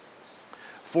showers.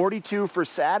 42 for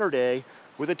Saturday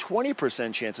with a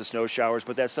 20% chance of snow showers,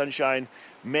 but that sunshine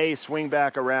may swing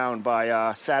back around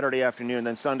by Saturday afternoon.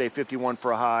 Then Sunday, 51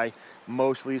 for a high,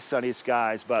 mostly sunny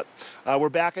skies. But we're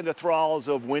back in the thralls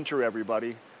of winter,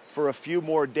 everybody, for a few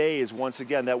more days. Once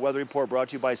again, that weather report brought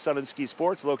to you by Sun and Ski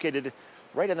Sports, located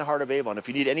right in the heart of Avon. If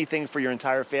you need anything for your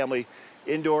entire family,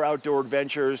 indoor, outdoor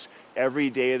adventures, every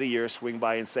day of the year, swing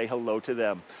by and say hello to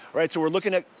them. All right, so we're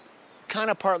looking at kind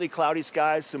of partly cloudy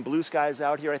skies, some blue skies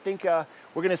out here. I think we're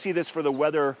going to see this for the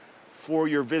weather for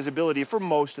your visibility for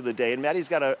most of the day. And Maddie's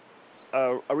got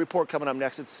a report coming up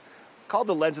next. It's called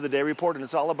the Lens of the Day Report, and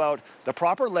it's all about the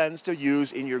proper lens to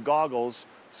use in your goggles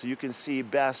so you can see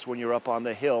best when you're up on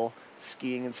the hill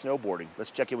skiing and snowboarding.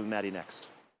 Let's check in with Maddie next.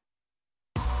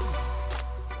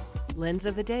 Lens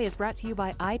of the Day is brought to you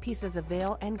by Eyepieces of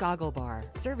Vale and Goggle Bar,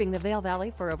 serving the Vale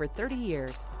Valley for over 30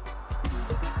 years.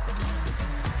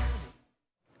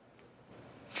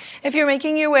 If you're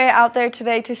making your way out there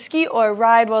today to ski or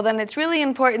ride, well, then it's really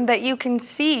important that you can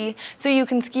see so you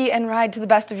can ski and ride to the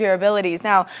best of your abilities.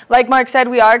 Now, like Mark said,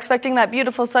 we are expecting that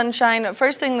beautiful sunshine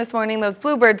first thing this morning, those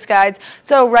bluebird skies.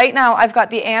 So right now, I've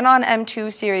got the Anon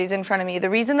M2 series in front of me.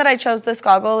 The reason that I chose this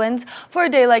goggle lens for a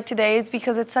day like today is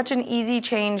because it's such an easy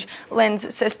change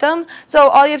lens system. So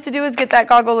all you have to do is get that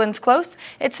goggle lens close.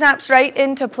 It snaps right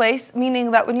into place,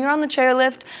 meaning that when you're on the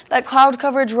chairlift, that cloud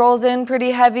coverage rolls in pretty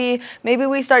heavy. Maybe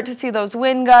we start to see those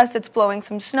wind gusts, it's blowing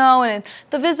some snow, and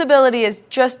the visibility is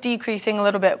just decreasing a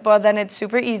little bit. But then it's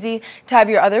super easy to have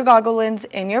your other goggle lens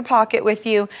in your pocket with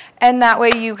you, and that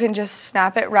way you can just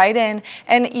snap it right in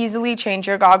and easily change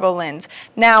your goggle lens.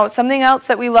 Now, something else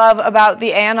that we love about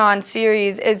the Anon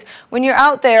series is when you're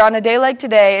out there on a day like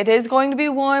today, it is going to be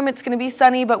warm, it's going to be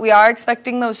sunny, but we are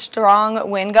expecting those strong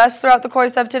wind gusts throughout the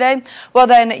course of today. Well,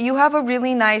 then you have a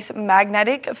really nice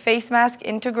magnetic face mask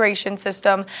integration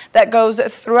system that goes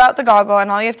throughout the goggle,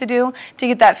 and all you have to do to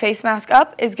get that face mask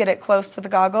up is get it close to the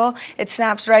goggle. It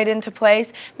snaps right into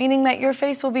place, meaning that your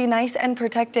face will be nice and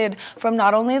protected from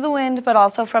not only the wind but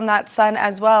also from that sun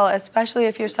as well, especially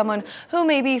if you're someone who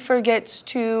maybe forgets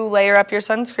to layer up your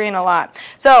sunscreen a lot.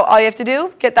 So all you have to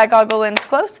do, get that goggle lens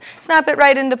close, snap it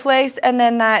right into place, and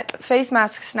then that face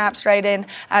mask snaps right in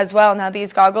as well. Now,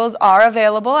 these goggles are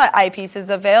available at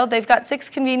Eyepieces of Vail. They've got 6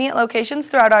 convenient locations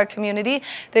throughout our community.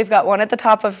 They've got one at the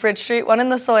top of Bridge Street, one in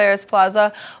the Solaris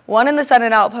Plaza, one in the Sun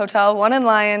and Alp Hotel, one in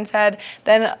Lions Head.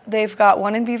 Then they've got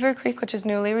one in Beaver Creek, which is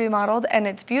newly remodeled, and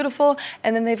it's beautiful.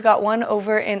 And then they've got one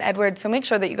over in Edwards. So make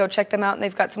sure that you go check them out. And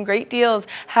they've got some great deals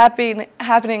happening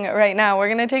right now. We're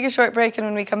going to take a short break, and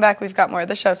when we come back, we've got more of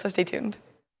the show, so stay tuned.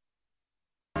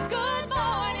 Good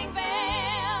morning, Vail.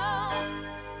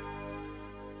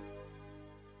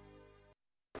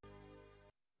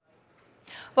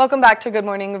 Welcome back to Good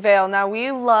Morning Vail. Now, we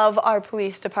love our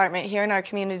police department here in our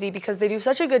community because they do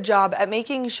such a good job at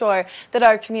making sure that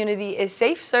our community is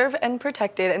safe, serve, and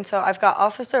protected. And so I've got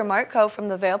Officer Mark Coe from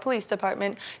the Vail Police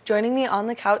Department joining me on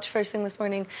the couch first thing this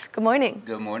morning. Good morning.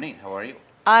 Good morning. How are you?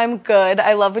 I'm good.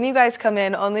 I love when you guys come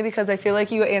in only because I feel like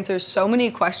you answer so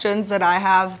many questions that I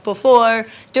have before,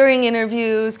 during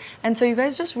interviews, and so you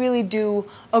guys just really do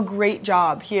a great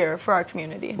job here for our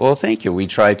community. Well, thank you. We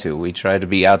try to. We try to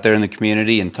be out there in the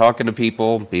community and talking to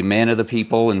people, be a man of the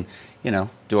people, and,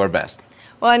 do our best.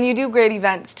 Well, and you do great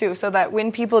events, too, so that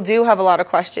when people do have a lot of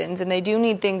questions and they do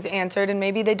need things answered and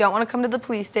maybe they don't want to come to the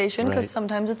police station because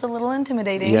sometimes it's a little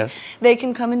intimidating, they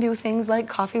can come and do things like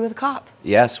Coffee with a Cop.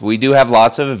 Yes, we do have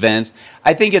lots of events.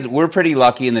 I think we're pretty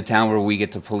lucky in the town where we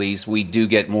get to police. We do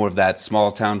get more of that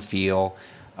small town feel.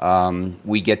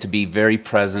 We get to be very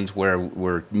present where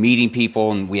we're meeting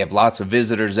people, and we have lots of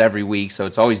visitors every week, so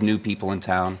it's always new people in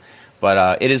town.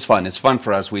 But it is fun. It's fun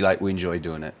for us. We enjoy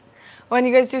doing it. Well, and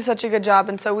you guys do such a good job,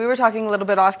 and so we were talking a little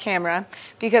bit off camera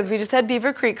because we just had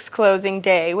Beaver Creek's closing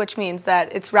day, which means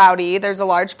that it's rowdy. There's a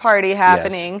large party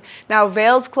happening. Yes. Now,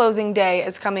 Vail's closing day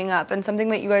is coming up, and something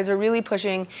that you guys are really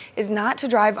pushing is not to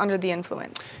drive under the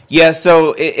influence. Yeah,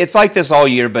 so it's like this all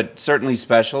year, but certainly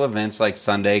special events like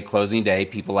Sunday, closing day,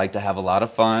 people like to have a lot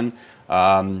of fun.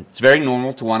 It's very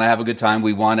normal to want to have a good time.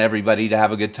 We want everybody to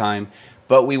have a good time,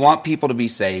 but we want people to be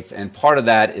safe, and part of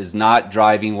that is not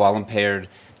driving while impaired,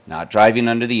 not driving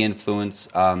under the influence,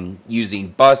 using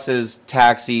buses,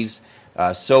 taxis,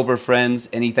 sober friends,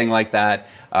 anything like that.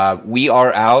 We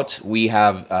are out. We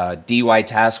have DUI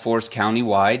task force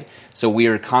countywide, so we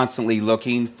are constantly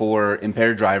looking for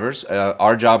impaired drivers.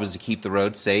 Our job is to keep the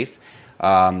roads safe.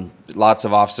 Lots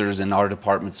of officers in our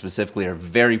department specifically are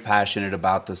very passionate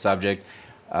about the subject.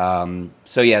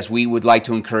 So yes, we would like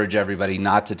to encourage everybody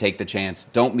not to take the chance.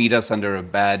 Don't meet us under a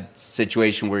bad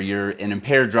situation where you're an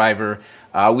impaired driver.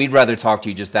 We'd rather talk to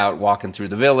you just out walking through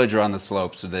the village or on the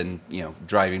slopes than,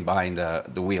 driving behind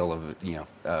the wheel of,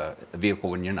 a vehicle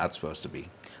when you're not supposed to be.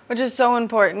 Which is so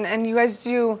important, and you guys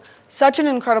do such an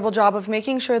incredible job of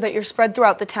making sure that you're spread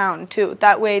throughout the town, too.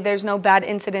 That way there's no bad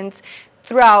incidents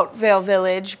throughout Vail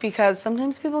Village, because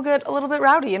sometimes people get a little bit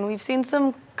rowdy, and we've seen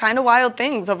some kind of wild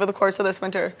things over the course of this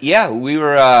winter. Yeah,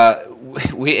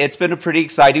 it's been a pretty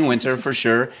exciting winter for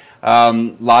sure.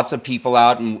 Lots of people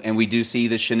out, and we do see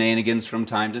the shenanigans from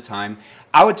time to time.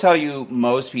 I would tell you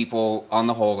most people on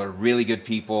the whole are really good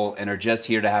people and are just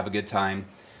here to have a good time.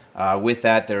 With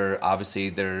that,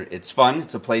 it's fun.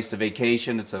 It's a place to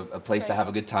vacation. It's a place to have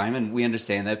a good time, and we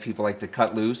understand that people like to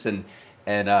cut loose and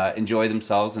enjoy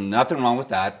themselves, and nothing wrong with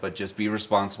that, but just be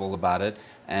responsible about it,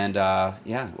 and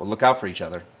we'll look out for each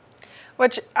other.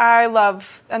 Which I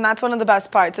love, and that's one of the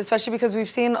best parts, especially because we've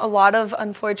seen a lot of,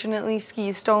 unfortunately,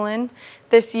 skis stolen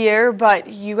this year, but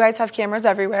you guys have cameras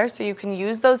everywhere, so you can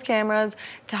use those cameras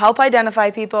to help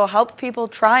identify people, help people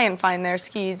try and find their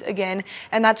skis again,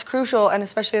 and that's crucial, and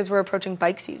especially as we're approaching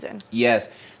bike season. Yes.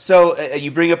 So you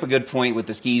bring up a good point with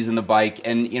the skis and the bike,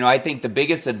 and I think the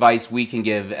biggest advice we can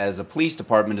give as a police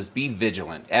department is be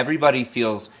vigilant. Everybody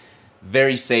feels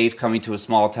very safe coming to a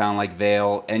small town like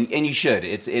Vail, and you should.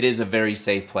 It is a very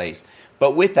safe place.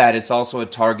 But with that, it's also a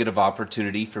target of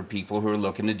opportunity for people who are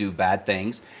looking to do bad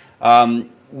things.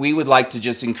 We would like to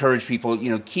just encourage people,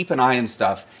 keep an eye on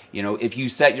stuff. If you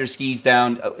set your skis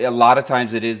down, a lot of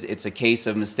times it's a case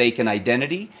of mistaken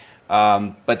identity.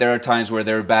 But there are times where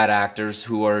there are bad actors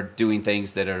who are doing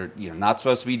things that are not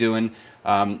supposed to be doing.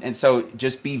 And so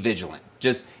just be vigilant.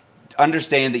 Just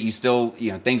understand that you still,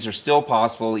 things are still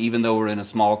possible even though we're in a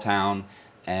small town,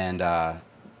 and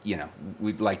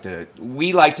we like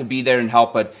to be there and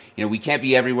help, but we can't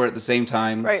be everywhere at the same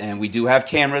time. Right. And we do have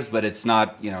cameras, but it's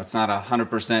not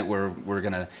 100% where we're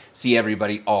going to see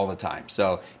everybody all the time.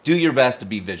 So do your best to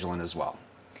be vigilant as well.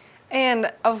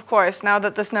 And, of course, now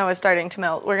that the snow is starting to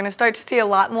melt, we're going to start to see a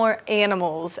lot more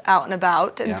animals out and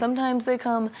about, and sometimes they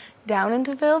come down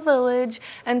into Vail Village.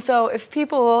 And so if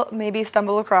people maybe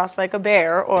stumble across like a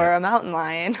bear or a mountain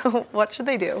lion, what should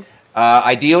they do?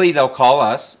 Ideally, they'll call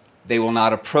us. They will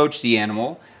not approach the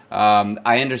animal.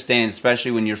 I understand,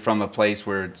 especially when you're from a place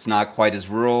where it's not quite as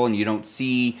rural and you don't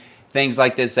see things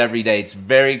like this every day. It's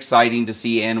very exciting to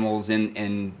see animals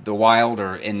in the wild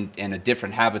or in a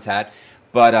different habitat.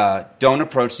 But don't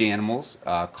approach the animals.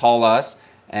 Call us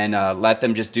and let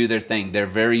them just do their thing. They're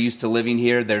very used to living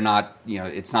here. They're not,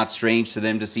 it's not strange to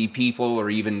them to see people or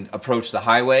even approach the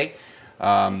highway.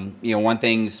 One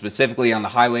thing specifically on the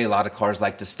highway, a lot of cars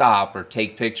like to stop or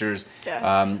take pictures.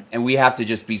 Yes. And we have to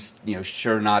just be,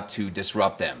 sure not to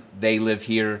disrupt them. They live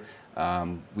here.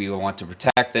 We want to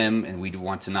protect them, and we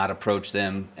want to not approach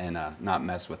them and not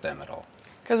mess with them at all.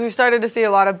 Because we've started to see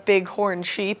a lot of bighorn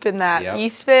sheep in that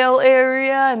East Vail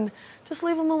area, and just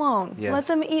leave them alone. Yes. Let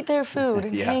them eat their food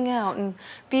and hang out and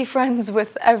be friends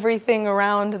with everything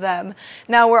around them.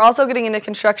 Now, we're also getting into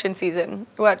construction season,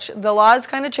 which the laws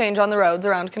kind of change on the roads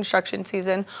around construction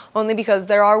season only because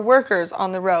there are workers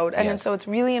on the road. And so it's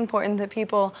really important that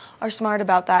people are smart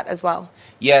about that as well.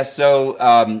 Yes,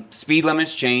 so speed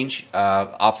limits change.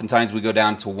 Oftentimes we go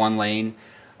down to one lane.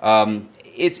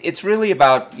 It's really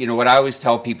about, what I always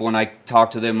tell people when I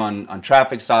talk to them on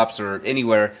traffic stops or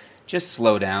anywhere, just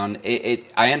slow down.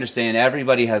 I understand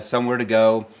everybody has somewhere to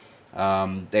go.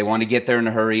 They want to get there in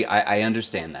a hurry. I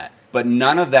understand that. But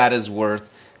none of that is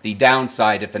worth the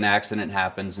downside if an accident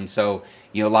happens. And so,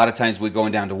 a lot of times we're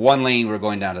going down to one lane, we're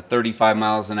going down to 35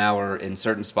 miles an hour in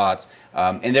certain spots.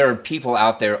 And there are people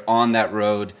out there on that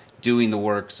road doing the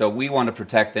work. So we want to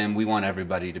protect them. We want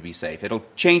everybody to be safe. It'll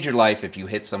change your life if you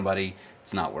hit somebody.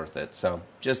 It's not worth it. So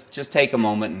just take a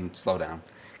moment and slow down.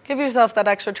 Give yourself that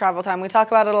extra travel time. We talk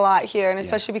about it a lot here, and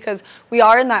especially because we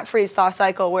are in that freeze-thaw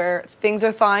cycle where things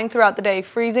are thawing throughout the day,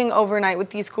 freezing overnight with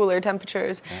these cooler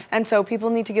temperatures. And so people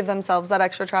need to give themselves that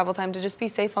extra travel time to just be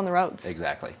safe on the roads.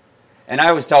 Exactly. And I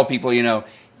always tell people,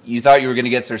 you thought you were going to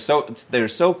get there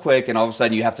so quick, and all of a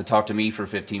sudden you have to talk to me for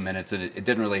 15 minutes, and it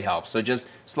didn't really help. So just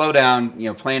slow down,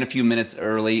 plan a few minutes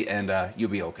early, and you'll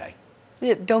be okay.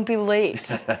 Yeah, don't be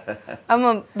late.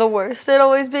 I'm the worst at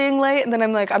always being late, and then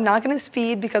I'm like, I'm not going to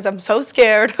speed because I'm so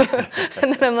scared.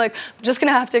 And then I'm like, I'm just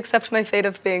going to have to accept my fate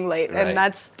of being late, and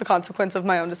that's the consequence of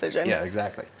my own decision. Yeah,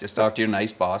 exactly. Just talk to your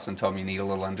nice boss and tell him you need a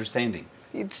little understanding.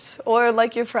 Or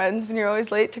like your friends, when you're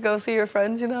always late to go see your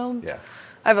friends, Yeah.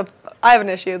 I have an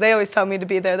issue. They always tell me to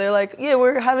be there. They're like, yeah,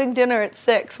 we're having dinner at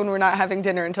 6 when we're not having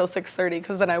dinner until 6:30,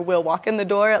 because then I will walk in the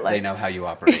door at like... They know how you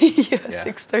operate.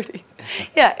 6:30.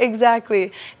 Yeah,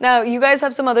 exactly. Now, you guys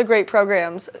have some other great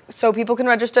programs, so people can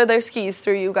register their skis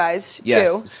through you guys, too.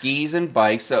 Yes, skis and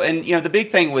bikes. So, and, the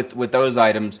big thing with those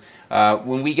items,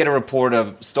 when we get a report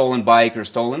of stolen bike or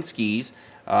stolen skis,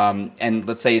 and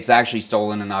let's say it's actually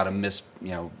stolen and not a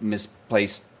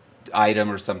misplaced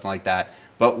item or something like that,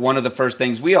 but one of the first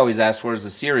things we always ask for is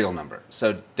a serial number.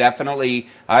 So definitely,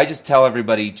 I just tell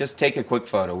everybody, just take a quick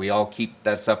photo. We all keep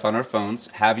that stuff on our phones.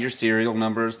 Have your serial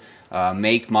numbers,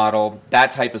 make, model,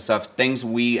 that type of stuff. Things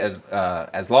we as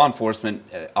law enforcement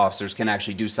officers can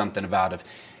actually do something about. If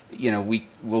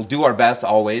we'll do our best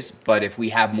always, but if we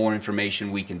have more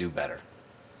information, we can do better.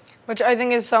 which I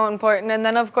think is so important. And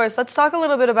then, of course, let's talk a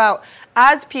little bit about,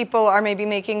 as people are maybe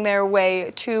making their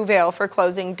way to Vail for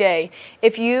closing day,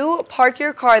 if you park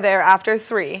your car there after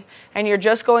 3 and you're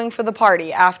just going for the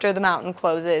party after the mountain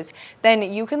closes,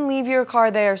 then you can leave your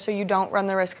car there so you don't run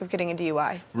the risk of getting a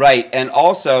DUI. Right, and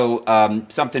also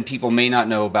something people may not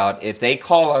know about, if they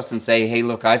call us and say, hey,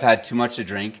 look, I've had too much to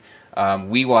drink,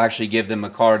 we will actually give them a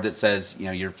card that says,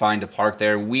 you're fine to park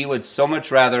there. We would so much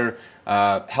rather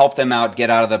help them out, get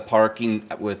out of the parking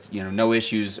with no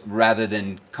issues, rather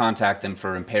than contact them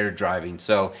for impaired driving.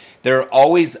 So there are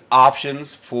always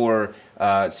options for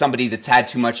somebody that's had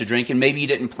too much to drink, and maybe you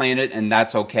didn't plan it, and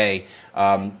that's okay.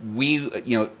 We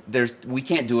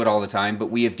can't do it all the time, but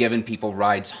we have given people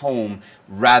rides home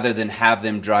rather than have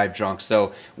them drive drunk.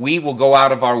 So we will go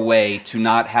out of our way to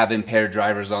not have impaired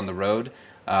drivers on the road.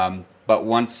 But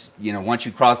once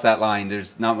you cross that line,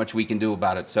 there's not much we can do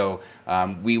about it. So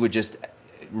we would just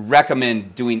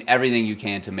recommend doing everything you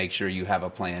can to make sure you have a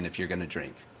plan if you're going to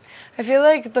drink. I feel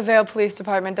like the Vail Police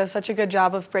Department does such a good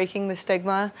job of breaking the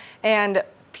stigma, and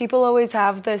people always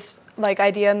have this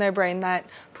idea in their brain that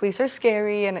police are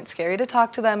scary, and it's scary to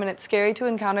talk to them, and it's scary to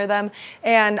encounter them.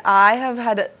 And I have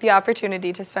had the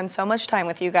opportunity to spend so much time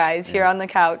with you guys here on the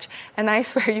couch, and I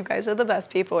swear you guys are the best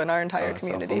people in our entire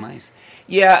community. That's nice.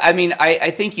 Yeah, I mean,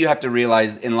 I think you have to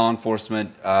realize in law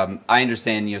enforcement, I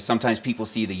understand, sometimes people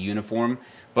see the uniform,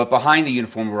 but behind the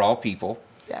uniform, we're all people.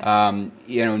 Yes.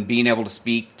 And being able to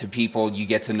speak to people, you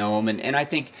get to know them. And I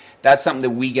think that's something that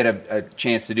we get a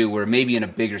chance to do, where maybe in a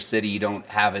bigger city you don't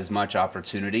have as much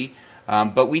opportunity.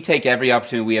 But we take every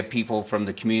opportunity. We have people from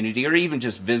the community, or even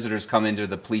just visitors, come into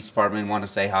the police department and want to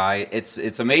say hi.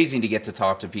 It's amazing to get to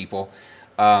talk to people.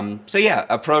 So yeah,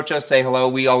 approach us, say hello.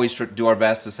 We always do our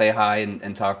best to say hi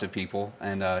and talk to people.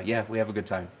 And yeah, we have a good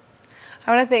time.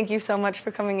 I want to thank you so much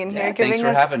for coming in here, giving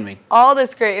us having me. all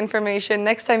this great information.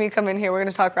 Next time you come in here, we're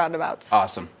going to talk roundabouts.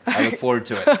 Awesome. I look forward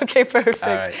to it. Okay, perfect.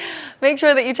 All right. Make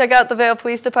sure that you check out the Vail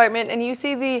Police Department and you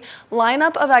see the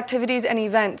lineup of activities and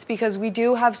events, because we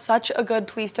do have such a good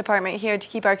police department here to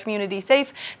keep our community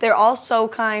safe. They're all so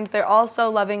kind, they're all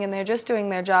so loving, and they're just doing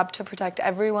their job to protect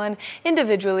everyone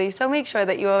individually. So make sure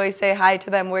that you always say hi to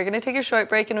them. We're going to take a short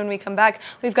break, and when we come back,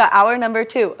 we've got hour number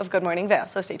 2 of Good Morning Vail,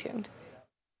 so stay tuned.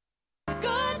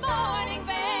 Good morning,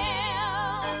 Vail.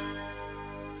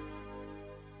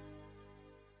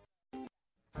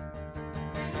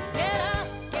 Get up,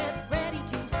 get ready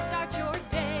to start your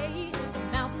day. The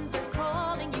mountains are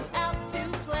calling you out to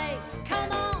play.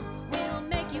 Come on, we'll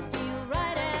make you feel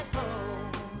right at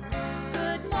home.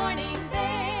 Good morning,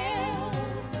 Vail.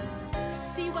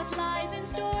 See what lies in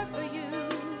store for you.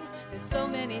 There's so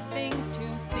many things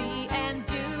to see and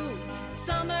do.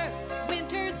 Summer,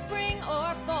 winter, spring,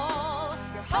 or fall.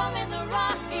 Home in the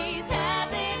Rockies has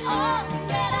it all. So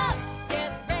get up,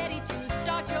 get ready to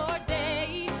start your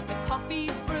day. The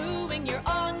coffee's brewing, you're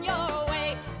on your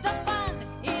way. The fun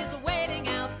is waiting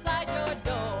outside your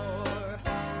door.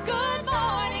 Good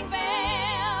morning,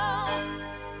 Vail.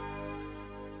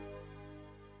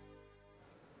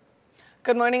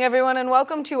 Good morning, everyone, and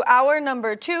welcome to hour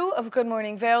number 2 of Good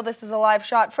Morning Vail. This is a live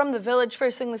shot from the village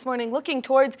first thing this morning, looking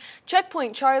towards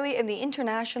Checkpoint Charlie and the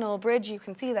International Bridge. You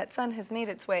can see that sun has made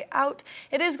its way out.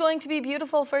 It is going to be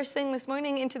beautiful first thing this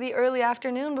morning into the early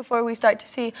afternoon before we start to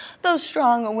see those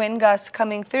strong wind gusts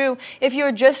coming through. If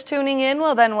you're just tuning in,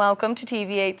 well then welcome to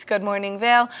TV8's Good Morning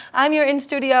Vail. I'm your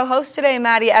in-studio host today,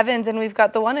 Maddie Evans, and we've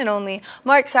got the one and only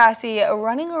Mark Sassy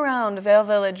running around Vail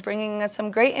Village, bringing us some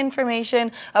great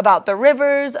information about the rivers,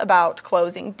 about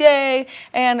closing day,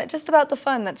 and just about the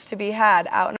fun that's to be had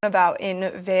out and about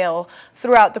in Vail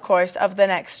throughout the course of the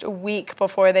next week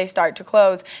before they start to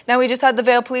close. Now, we just had the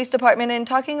Vail Police Department in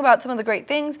talking about some of the great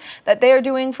things that they are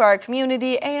doing for our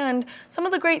community and some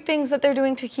of the great things that they're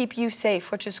doing to keep you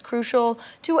safe, which is crucial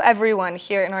to everyone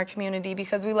here in our community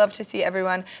because we love to see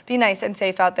everyone be nice and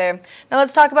safe out there. Now,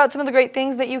 let's talk about some of the great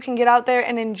things that you can get out there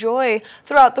and enjoy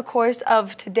throughout the course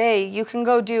of today. You can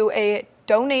go do a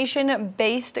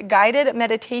donation-based guided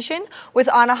meditation with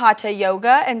Anahata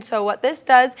Yoga. And so what this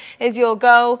does is you'll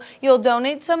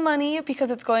donate some money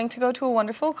because it's going to go to a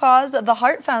wonderful cause, the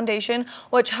Heart Foundation,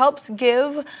 which helps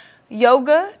give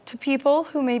yoga to people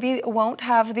who maybe won't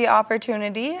have the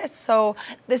opportunity. So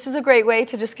this is a great way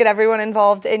to just get everyone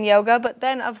involved in yoga. But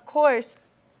then, of course,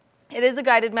 It is a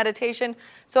guided meditation,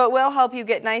 so it will help you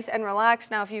get nice and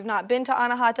relaxed. Now, if you've not been to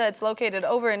Anahata, it's located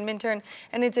over in Minturn,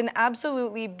 and it's an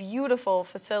absolutely beautiful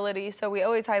facility, so we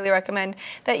always highly recommend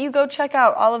that you go check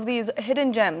out all of these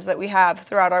hidden gems that we have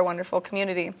throughout our wonderful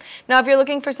community. Now, if you're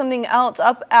looking for something else,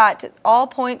 up at All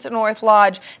Points North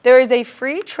Lodge, there is a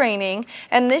free training,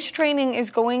 and this training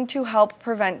is going to help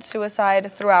prevent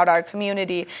suicide throughout our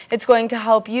community. It's going to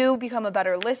help you become a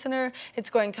better listener. It's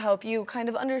going to help you kind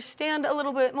of understand a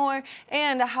little bit more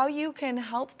and how you can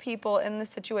help people in the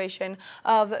situation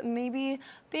of maybe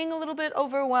being a little bit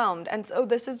overwhelmed. And so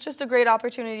this is just a great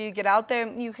opportunity to get out there.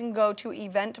 You can go to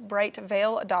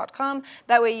eventbrightvale.com.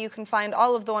 That way you can find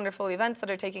all of the wonderful events that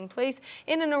are taking place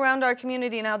in and around our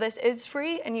community. Now, this is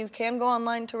free, and you can go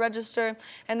online to register,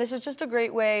 and this is just a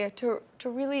great way to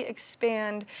really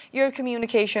expand your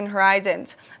communication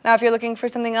horizons. Now, if you're looking for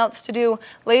something else to do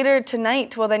later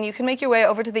tonight, well, then you can make your way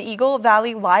over to the Eagle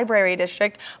Valley Library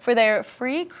District for their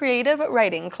free creative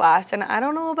writing class. And I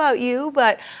don't know about you,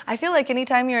 but I feel like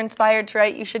anytime you're inspired to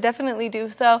write, you should definitely do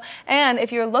so. And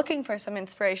if you're looking for some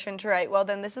inspiration to write, well,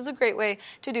 then this is a great way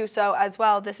to do so as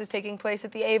well. This is taking place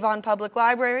at the Avon Public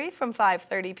Library from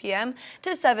 5:30 p.m.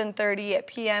 to 7:30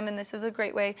 p.m., and this is a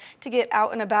great way to get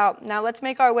out and about. Now, let's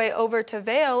make our way over to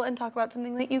Vail and talk about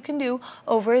something that you can do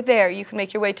over there. You can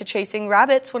make your way to Chasing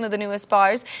Rabbits, one of the newest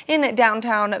bars in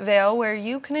downtown Vail, where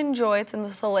you can enjoy, it's in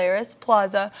the Solaris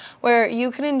Plaza, where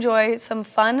you can enjoy some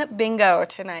fun bingo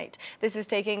tonight. This is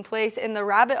taking place in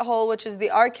the Rabbit Hole, which is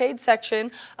the arcade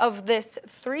section of this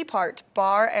 3-part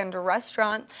bar and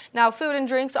restaurant. Now, food and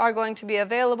drinks are going to be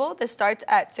available. This starts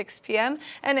at 6 p.m.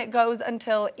 and it goes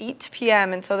until 8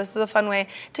 p.m. And so this is a fun way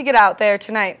to get out there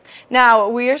tonight. Now,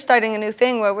 we are starting a new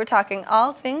thing where we're talking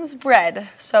all things bread.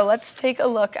 So let's take a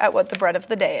look at what the bread of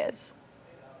the day is.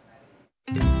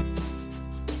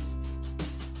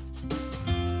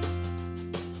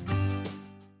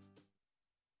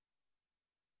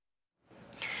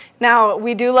 Now,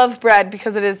 we do love bread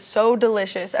because it is so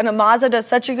delicious, and Amaza does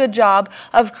such a good job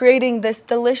of creating this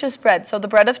delicious bread. So the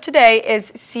bread of today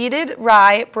is seeded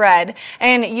rye bread,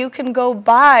 and you can go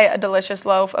buy a delicious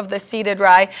loaf of the seeded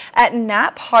rye at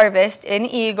Knapp Harvest in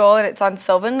Eagle, and it's on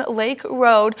Sylvan Lake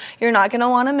Road. You're not going to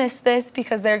want to miss this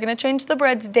because they're going to change the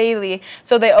breads daily.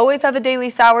 So they always have a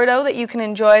daily sourdough that you can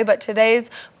enjoy, but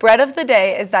today's bread of the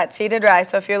day is that seeded rye.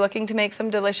 So if you're looking to make some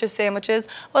delicious sandwiches,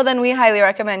 well, then we highly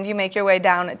recommend you make your way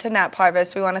down to Knapp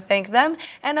Harvest. We want to thank them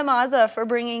and Amaza for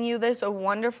bringing you this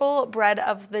wonderful bread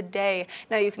of the day.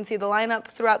 Now, you can see the lineup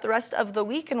throughout the rest of the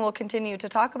week, and we'll continue to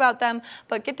talk about them,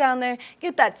 but get down there,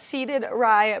 get that seeded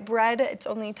rye bread. It's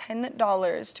only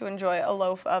 $10 to enjoy a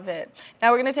loaf of it.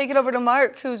 Now, we're going to take it over to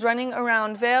Mark, who's running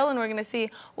around Vail, and we're going to see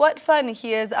what fun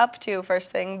he is up to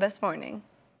first thing this morning.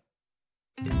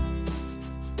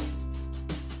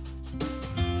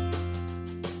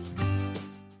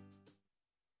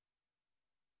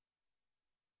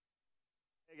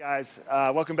 Guys,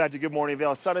 welcome back to Good Morning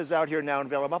Vail. Sun is out here now in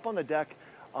Vail. I'm up on the deck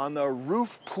on the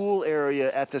roof pool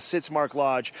area at the Sitzmark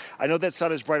Lodge. I know that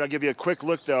sun is bright. I'll give you a quick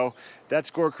look, though. That's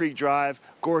Gore Creek Drive.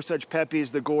 Gorsuch Pepe is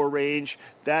the Gore Range.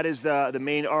 That is the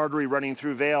main artery running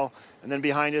through Vail. And then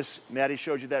behind us, Maddie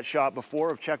showed you that shot before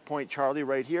of Checkpoint Charlie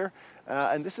right here.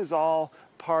 And this is all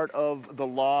part of the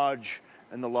lodge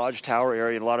and the Lodge Tower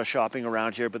area. A lot of shopping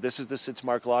around here. But this is the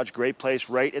Sitzmark Lodge. Great place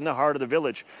right in the heart of the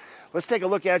village. Let's take a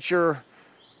look at your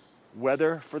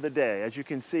weather for the day. As you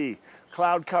can see,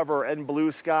 cloud cover and blue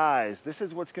skies. This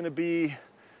is what's going to be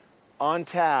on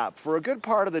tap for a good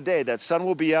part of the day. That sun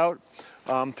will be out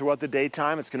throughout the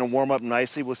daytime. It's going to warm up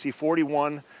nicely. We'll see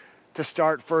 41 to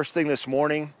start first thing this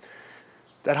morning.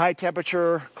 That high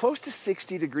temperature, close to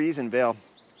 60 degrees in Vail.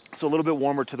 So a little bit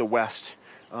warmer to the west.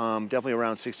 Definitely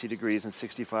around 60 degrees and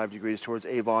 65 degrees towards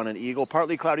Avon and Eagle.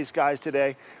 Partly cloudy skies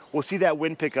today. We'll see that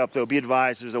wind pick up, though. Be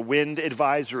advised, there's a wind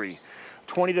advisory.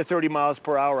 20 to 30 miles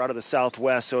per hour out of the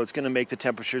southwest, so it's going to make the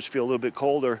temperatures feel a little bit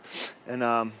colder.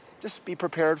 And just be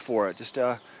prepared for it. Just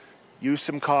use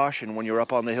some caution when you're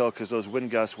up on the hill because those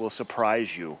wind gusts will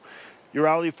surprise you. Your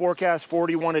hourly forecast,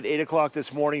 41 at 8 o'clock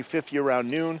this morning, 50 around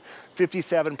noon,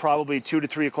 57 probably 2 to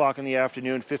 3 o'clock in the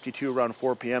afternoon, 52 around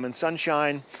 4 p.m. And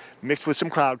sunshine mixed with some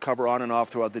cloud cover on and off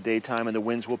throughout the daytime, and the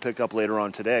winds will pick up later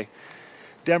on today.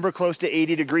 Denver close to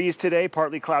 80 degrees today,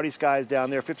 partly cloudy skies down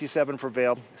there, 57 for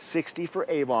Vail, 60 for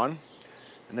Avon,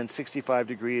 and then 65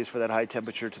 degrees for that high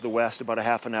temperature to the west, about a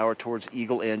half an hour towards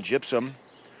Eagle and Gypsum.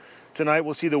 Tonight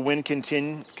we'll see the wind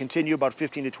continue about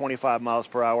 15 to 25 miles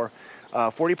per hour.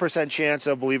 40% chance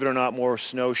of, believe it or not, more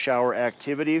snow shower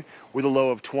activity with a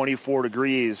low of 24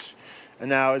 degrees. And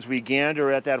now as we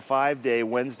gander at that 5-day,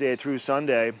 Wednesday through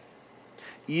Sunday,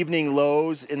 Evening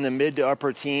lows in the mid to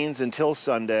upper teens until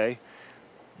Sunday.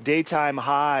 Daytime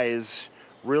highs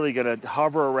really going to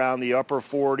hover around the upper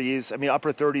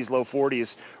 30s, low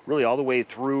 40s, really all the way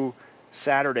through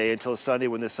Saturday until Sunday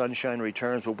when the sunshine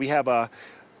returns. But we have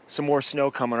some more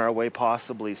snow coming our way,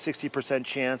 possibly. 60%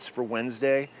 chance for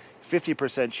Wednesday,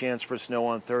 50% chance for snow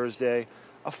on Thursday,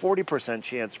 a 40%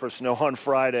 chance for snow on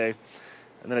Friday,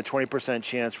 and then a 20%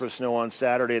 chance for snow on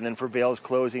Saturday. And then for Vail's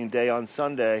closing day on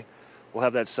Sunday, we'll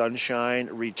have that sunshine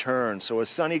return. So a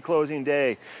sunny closing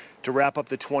day to wrap up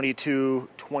the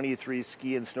 22-23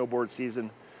 ski and snowboard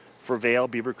season for Vail.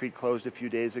 Beaver Creek closed a few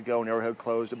days ago, and Arrowhead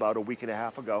closed about a week and a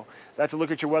half ago. That's a look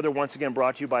at your weather, once again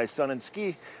brought to you by Sun and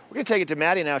Ski. We're going to take it to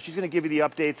Maddie now. She's going to give you the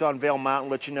updates on Vail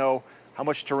Mountain, let you know how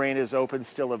much terrain is open,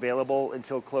 still available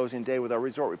until closing day with our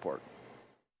resort report.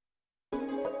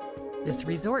 This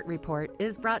resort report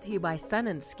is brought to you by Sun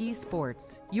and Ski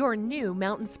Sports, your new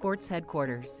mountain sports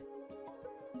headquarters.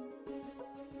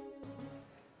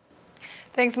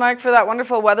 Thanks, Mark, for that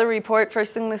wonderful weather report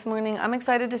first thing this morning. I'm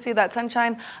excited to see that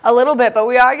sunshine a little bit, but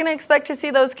we are going to expect to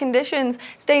see those conditions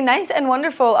stay nice and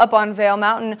wonderful up on Vail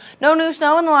Mountain. No new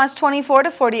snow in the last 24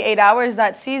 to 48 hours.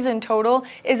 That season total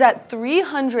is at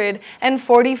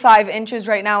 345 inches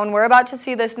right now, and we're about to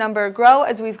see this number grow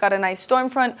as we've got a nice storm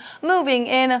front moving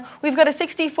in. We've got a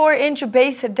 64-inch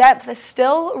base depth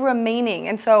still remaining,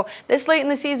 and so this late in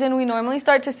the season, we normally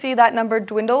start to see that number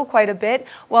dwindle quite a bit.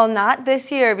 Well, not this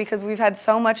year because we've had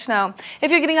so much snow.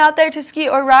 If you're getting out there to ski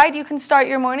or ride, you can start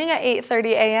your morning at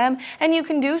 8:30 a.m. and you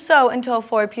can do so until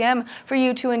 4 p.m. for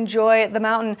you to enjoy the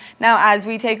mountain. Now, as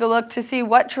we take a look to see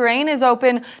what terrain is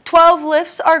open, 12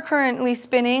 lifts are currently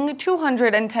spinning,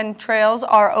 210 trails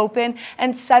are open,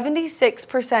 and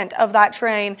 76% of that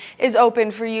terrain is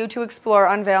open for you to explore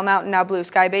on Vail Mountain. Now, Blue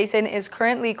Sky Basin is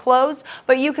currently closed,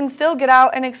 but you can still get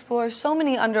out and explore so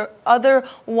many other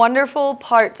wonderful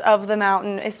parts of the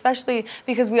mountain, especially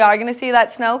because we are going to see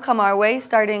that snow come our way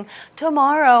starting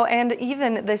tomorrow and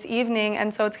even this evening,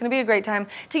 and so it's going to be a great time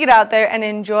to get out there and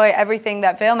enjoy everything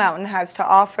that Vail Mountain has to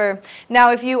offer.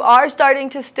 Now, if you are starting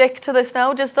to stick to the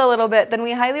snow just a little bit, then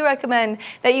we highly recommend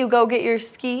that you go get your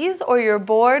skis or your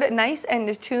board nice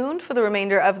and tuned for the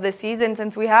remainder of the season,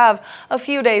 since we have a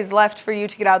few days left for you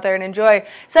to get out there and enjoy.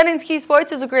 Sun and Ski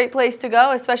Sports is a great place to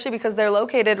go, especially because they're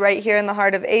located right here in the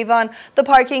heart of Avon. The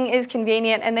parking is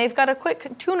convenient, and they've got a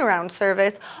quick tune-around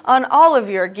service on all of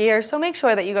your gear, so make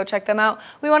sure that you go check them out.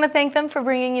 We want to thank them for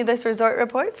bringing you this resort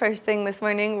report first thing this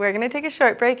morning. We're going to take a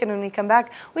short break, and when we come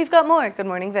back, we've got more Good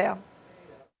Morning Vail.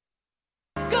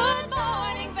 Good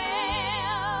morning, Vail.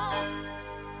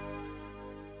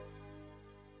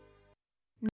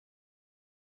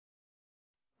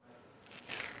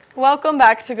 Welcome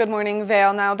back to Good Morning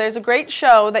Vail. Now, there's a great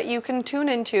show that you can tune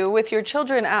into with your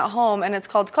children at home, and it's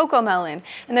called CoComelon.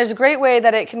 And there's a great way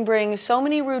that it can bring so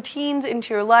many routines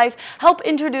into your life, help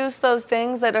introduce those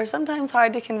things that are sometimes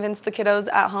hard to convince the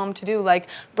kiddos at home to do, like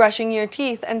brushing your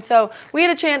teeth. And so we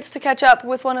had a chance to catch up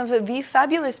with one of the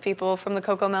fabulous people from the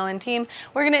CoComelon team.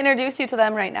 We're going to introduce you to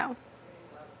them right now.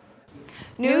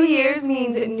 New Year's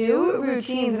means new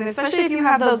routines, and especially if you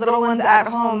have those little ones at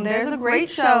home, there's a great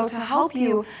show to help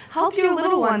your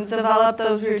little ones develop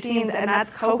those routines, and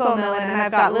that's CoComelon. And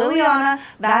I've got Liliana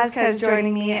Vasquez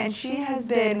joining me, and she has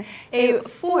been a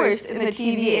force in the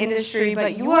TV industry,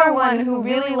 but you are one who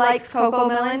really likes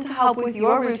CoComelon to help with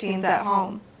your routines at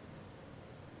home.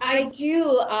 I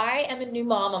do. I am a new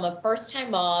mom. I'm a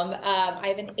first-time mom. I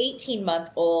have an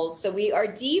 18-month-old, so we are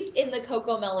deep in the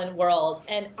CoComelon world,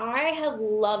 and I have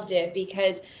loved it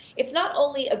because it's not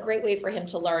only a great way for him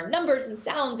to learn numbers and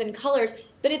sounds and colors,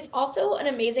 but it's also an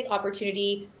amazing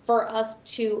opportunity for us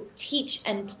to teach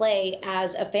and play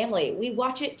as a family. We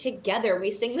watch it together.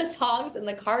 We sing the songs in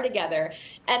the car together,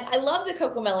 and I love the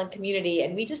CoComelon community,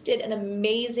 and we just did an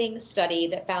amazing study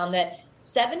that found that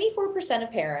 74%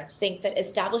 of parents think that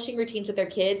establishing routines with their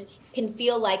kids can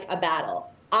feel like a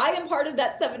battle. I am part of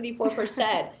that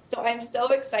 74%. So I'm so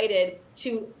excited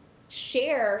to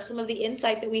share some of the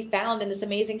insight that we found in this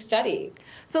amazing study.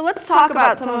 So let's talk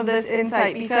about some of this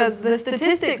insight, because the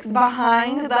statistics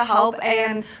behind the help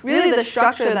and really the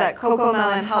structure that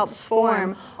CoComelon helps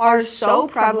form are so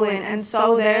prevalent and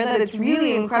so there that it's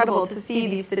really incredible to see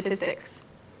these statistics.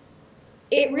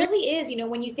 It really is. You know,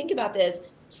 when you think about this,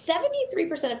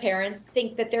 73% of parents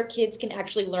think that their kids can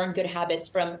actually learn good habits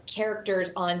from characters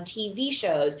on TV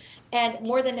shows. And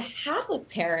more than half of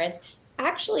parents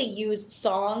actually use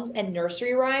songs and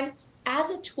nursery rhymes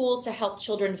as a tool to help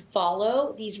children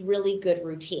follow these really good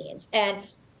routines. And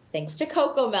thanks to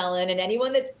CoComelon and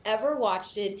anyone that's ever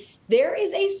watched it, there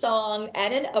is a song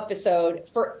and an episode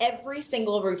for every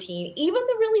single routine, even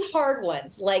the really hard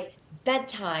ones like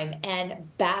bedtime and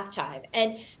bath time.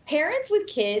 And parents with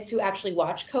kids who actually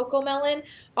watch CoComelon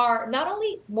are not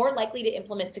only more likely to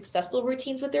implement successful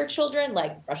routines with their children,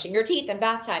 like brushing your teeth and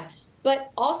bath time,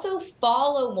 but also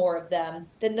follow more of them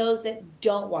than those that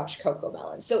don't watch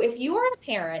CoComelon. So if you are a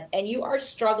parent and you are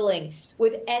struggling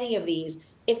with any of these,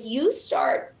 if you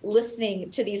start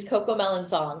listening to these CoComelon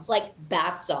songs, like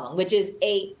Bath Song, which is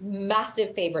a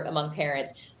massive favorite among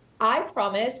parents, I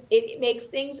promise it makes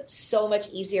things so much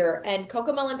easier. And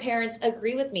CoComelon parents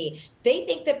agree with me. They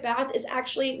think that bath is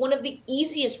actually one of the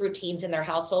easiest routines in their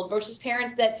household versus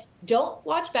parents that don't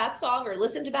watch Bath Song or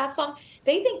listen to Bath Song.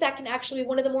 They think that can actually be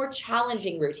one of the more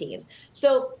challenging routines.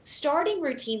 So starting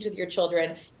routines with your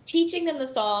children, teaching them the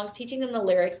songs, teaching them the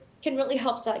lyrics can really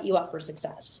help set you up for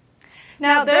success.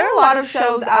 Now, there are a lot of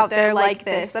shows out there like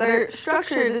this that are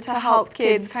structured to help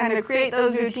kids kind of create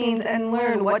those routines and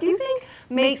learn. What do you think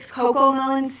makes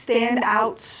CoComelon stand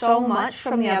out so much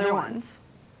from the other ones?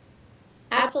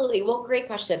 Absolutely. Well, great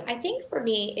question. I think for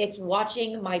me, it's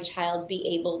watching my child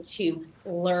be able to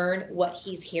learn what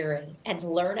he's hearing and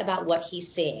learn about what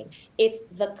he's seeing. It's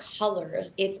the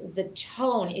colors, it's the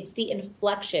tone, it's the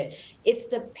inflection, it's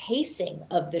the pacing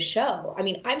of the show. I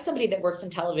mean, I'm somebody that works in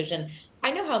television. I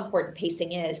know how important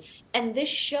pacing is. And this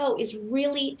show is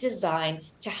really designed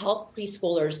to help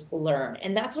preschoolers learn.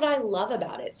 And that's what I love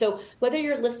about it. So whether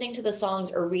you're listening to the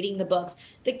songs or reading the books,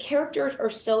 the characters are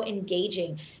so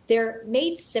engaging. They're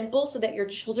made simple so that your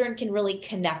children can really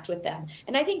connect with them.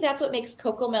 And I think that's what makes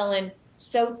CoComelon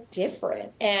so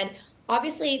different. And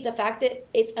obviously the fact that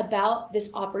it's about this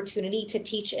opportunity to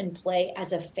teach and play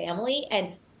as a family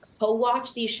and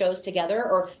co-watch these shows together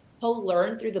or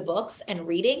co-learn through the books and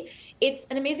reading, it's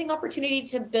an amazing opportunity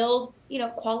to build,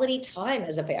 quality time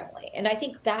as a family. And I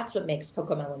think that's what makes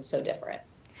CoComelon so different.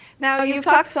 Now, you've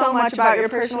talked so much about your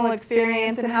personal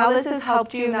experience and how this has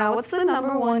helped you. Now, what's the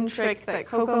number one trick that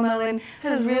CoComelon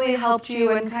has really helped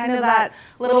you and kind of that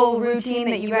little routine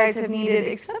that you guys have needed,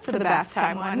 except for the bath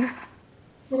time one?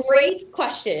 Great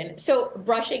question. So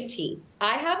brushing teeth.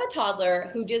 I have a toddler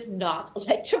who does not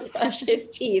like to brush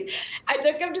his teeth. I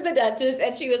took him to the dentist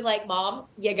and she was like, Mom,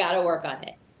 you got to work on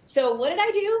it. So what did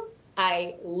I do?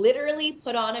 I literally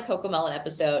put on a CoComelon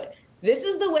episode. This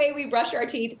is the way we brush our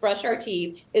teeth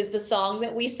is the song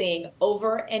that we sing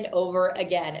over and over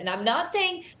again. And I'm not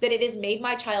saying that it has made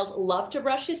my child love to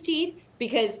brush his teeth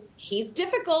because he's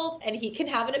difficult and he can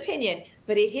have an opinion,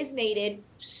 but it has made it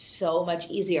so much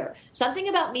easier. Something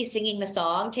about me singing the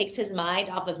song takes his mind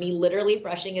off of me literally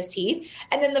brushing his teeth.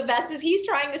 And then the best is he's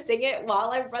trying to sing it while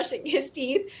I'm brushing his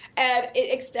teeth, and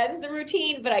it extends the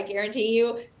routine. But I guarantee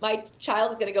you, my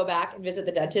child is going to go back and visit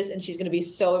the dentist, and she's going to be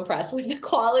so impressed with the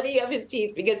quality of his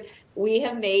teeth because we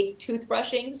have made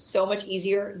toothbrushing so much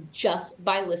easier just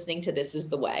by listening to This Is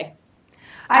the Way.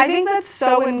 I think that's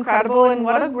so incredible, and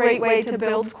what a great way to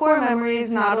build core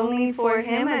memories, not only for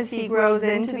him as he grows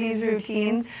into these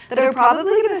routines that are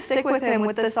probably going to stick with him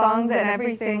with the songs and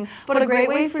everything, but a great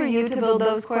way for you to build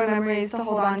those core memories to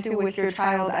hold on to with your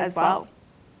child as well.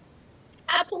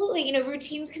 Absolutely.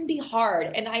 Routines can be hard.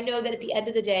 And I know that at the end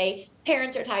of the day,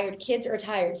 parents are tired, kids are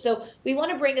tired. So we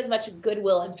want to bring as much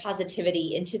goodwill and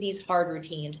positivity into these hard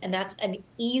routines. And that's an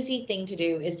easy thing to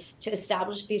do, is to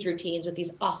establish these routines with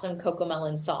these awesome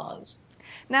CoComelon songs.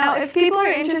 Now, if people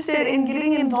are interested in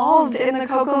getting involved in the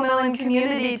CoComelon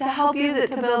community to help use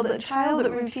it to build child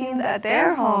routines at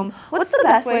their home, what's the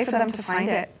best way for them to find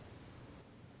it?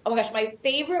 Oh my gosh, my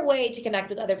favorite way to connect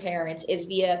with other parents is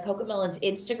via CoComelon's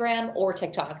Instagram or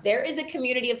TikTok. There is a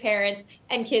community of parents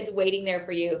and kids waiting there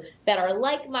for you that are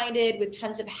like-minded with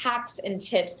tons of hacks and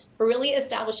tips for really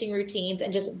establishing routines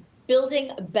and just building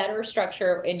a better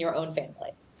structure in your own family.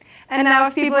 And now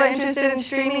if people are interested in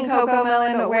streaming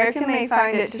CoComelon, where can they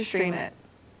find it to stream it?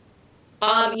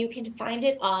 You can find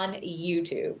it on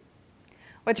YouTube.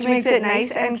 Which makes it nice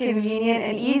and convenient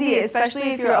and easy, especially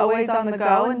if you're always on the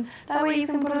go, and that way you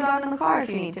can put it on in the car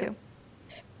if you need to.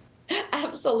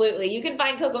 Absolutely. You can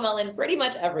find CoComelon pretty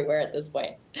much everywhere at this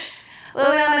point.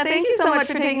 Liliana, thank you so much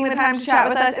for taking the time to chat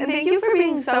with us, and thank you for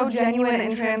being so genuine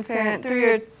and transparent through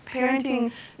your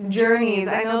parenting journeys.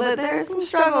 I know that there are some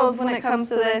struggles when it comes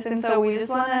to this, and so we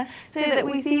just want to say that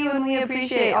we see you and we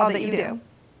appreciate all that you do.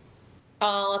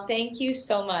 Oh, thank you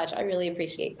so much. I really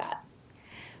appreciate that.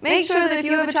 Make sure that if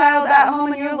you have a child at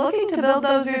home and you're looking to build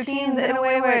those routines in a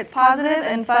way where it's positive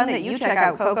and fun, that you check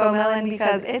out Coco Melon,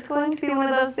 because it's going to be one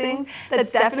of those things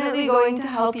that's definitely going to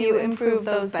help you improve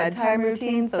those bedtime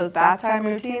routines, those bath time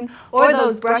routines, or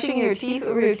those brushing your teeth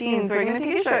routines. We're going to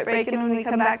take a short break, and when we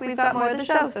come back, we've got more of the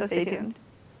show, so stay tuned.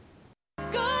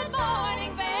 Good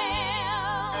morning, Vale.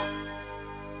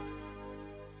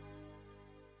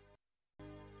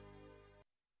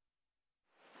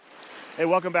 Hey,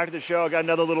 welcome back to the show. I got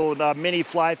another little mini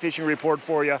fly fishing report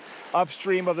for you.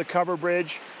 Upstream of the Cover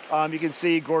Bridge, you can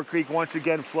see Gore Creek once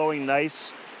again flowing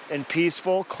nice and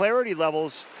peaceful. Clarity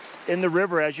levels in the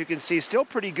river, as you can see, still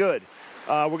pretty good.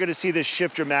 We're going to see this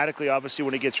shift dramatically, obviously,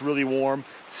 when it gets really warm.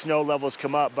 Snow levels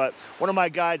come up. But one of my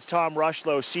guides, Tom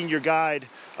Rushlow, senior guide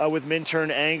with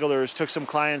Minturn Anglers, took some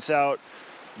clients out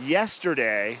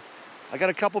yesterday. I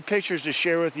got a couple pictures to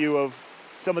share with you of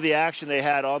some of the action they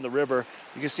had on the river.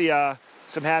 You can see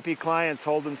some happy clients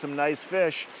holding some nice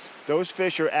fish. Those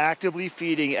fish are actively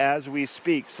feeding as we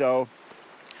speak. So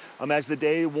as the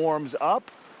day warms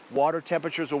up, water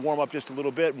temperatures will warm up just a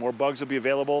little bit, more bugs will be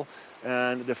available,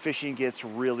 and the fishing gets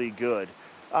really good.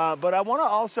 But I want to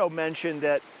also mention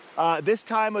that this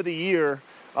time of the year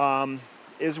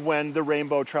is when the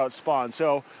rainbow trout spawn.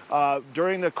 So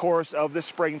during the course of the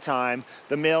springtime,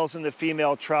 the males and the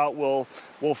female trout will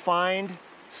find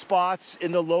spots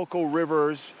in the local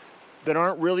rivers that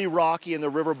aren't really rocky in the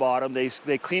river bottom.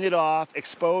 They clean it off,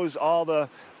 expose all the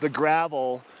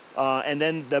gravel, and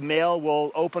then the male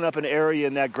will open up an area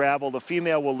in that gravel. The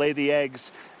female will lay the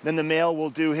eggs. Then the male will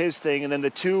do his thing, and then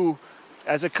the two,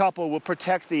 as a couple, will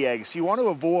protect the eggs. So you want to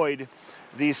avoid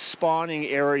these spawning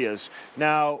areas.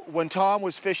 Now, when Tom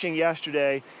was fishing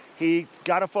yesterday, he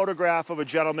got a photograph of a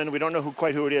gentleman. We don't know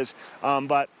quite who it is,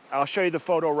 but I'll show you the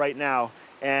photo right now.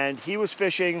 And he was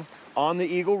fishing on the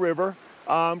Eagle River,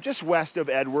 just west of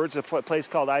Edwards, a place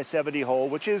called I-70 Hole,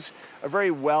 which is a very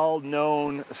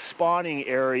well-known spawning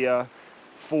area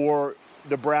for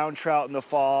the brown trout in the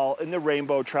fall and the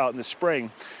rainbow trout in the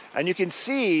spring. And you can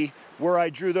see where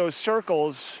I drew those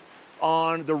circles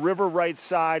on the river right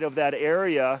side of that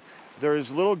area. There's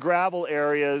little gravel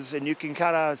areas, and you can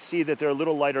kind of see that they're a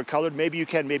little lighter colored. Maybe you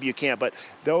can, maybe you can't, but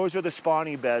those are the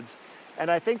spawning beds. And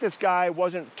I think this guy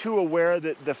wasn't too aware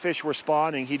that the fish were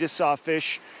spawning. He just saw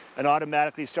fish and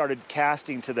automatically started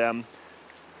casting to them.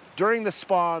 During the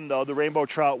spawn, though, the rainbow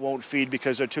trout won't feed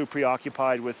because they're too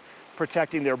preoccupied with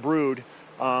protecting their brood.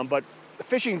 But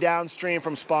fishing downstream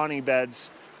from spawning beds,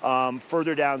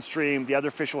 further downstream, the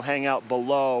other fish will hang out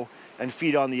below and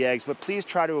feed on the eggs. But please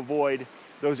try to avoid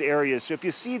those areas. So if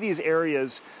you see these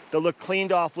areas that look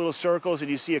cleaned off little circles and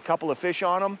you see a couple of fish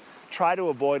on them, try to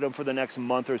avoid them for the next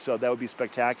month or so. That would be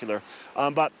spectacular.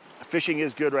 But fishing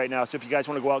is good right now. So if you guys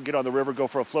want to go out and get on the river, go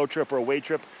for a float trip or a wade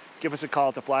trip, give us a call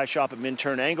at the fly shop at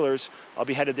Minturn Anglers. I'll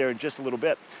be headed there in just a little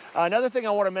bit. Another thing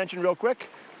I want to mention real quick,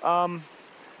 a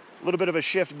little bit of a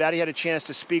shift. Maddie had a chance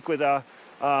to speak with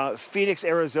Phoenix,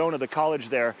 Arizona, the college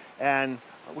there, and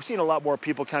we're seeing a lot more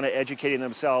people kind of educating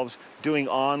themselves, doing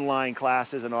online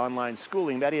classes and online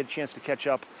schooling. Maddie had a chance to catch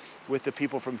up with the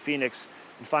people from Phoenix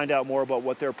and find out more about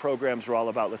what their programs are all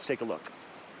about. Let's take a look.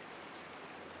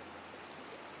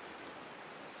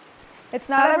 It's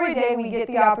not every day we get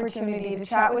the opportunity to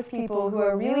chat with people who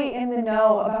are really in the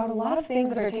know about a lot of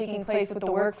things that are taking place with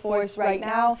the workforce right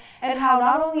now, and how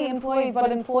not only employees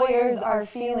but employers are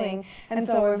feeling. And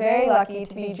so we're very lucky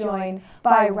to be joined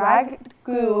by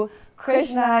Raghu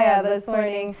Krishnaiah this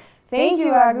morning. Thank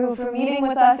you, Raghu, for meeting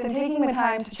with us and taking the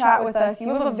time to chat with us. You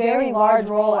have a very large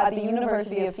role at the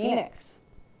University of Phoenix.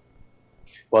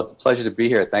 Well, it's a pleasure to be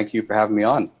here. Thank you for having me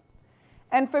on.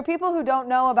 And for people who don't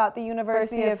know about the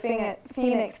University of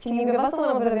Phoenix, can you give us a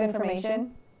little bit of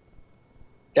information?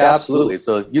 Yeah, absolutely.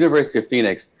 So University of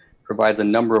Phoenix provides a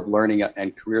number of learning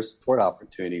and career support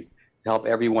opportunities to help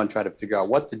everyone try to figure out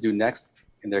what to do next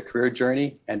in their career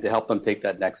journey and to help them take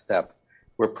that next step.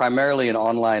 We're primarily an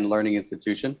online learning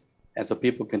institution, and so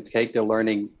people can take their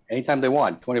learning anytime they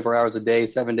want, 24 hours a day,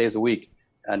 7 days a week,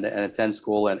 and attend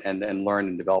school and learn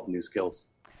and develop new skills.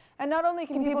 And not only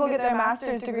can people get their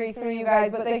master's degree through you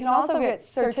guys, but they can also get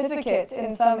certificates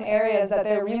in some areas that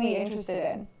they're really interested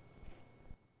in.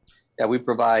 Yeah, we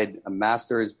provide a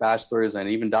master's, bachelor's, and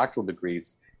even doctoral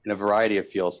degrees in a variety of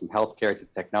fields, from healthcare to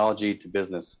technology to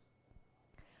business.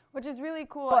 Which is really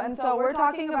cool. And so we're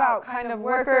talking about kind of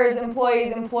workers,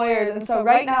 employees, employers. And so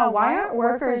right now, why aren't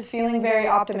workers feeling very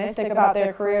optimistic about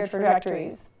their career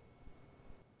trajectories?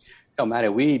 So, Maddie,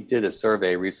 we did a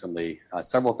survey recently,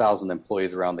 several thousand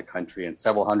employees around the country and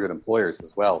several hundred employers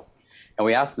as well. And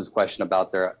we asked this question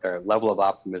about their level of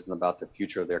optimism about the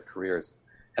future of their careers.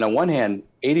 And on one hand,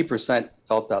 80%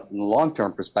 felt that in the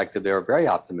long-term perspective, they were very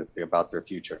optimistic about their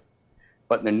future.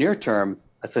 But in the near term,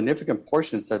 a significant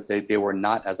portion said they were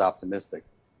not as optimistic.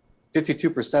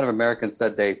 52% of Americans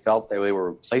said they felt that they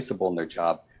were replaceable in their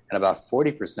job, and about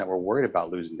 40% were worried about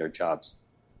losing their jobs.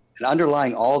 And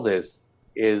underlying all this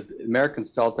is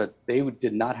Americans felt that they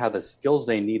did not have the skills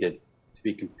they needed to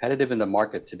be competitive in the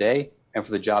market today and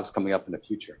for the jobs coming up in the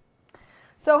future.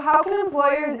 So how can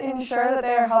employers ensure that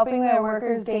they are helping their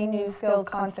workers gain new skills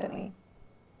constantly?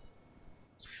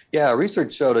 Yeah,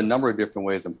 research showed a number of different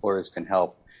ways employers can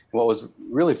help. And what was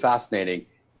really fascinating,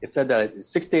 it said that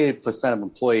 68% of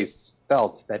employees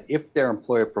felt that if their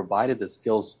employer provided the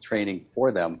skills training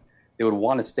for them, they would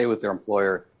want to stay with their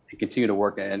employer and continue to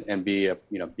work and be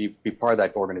part of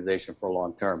that organization for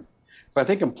long term. So I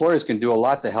think employers can do a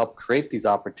lot to help create these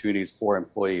opportunities for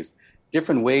employees,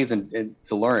 different ways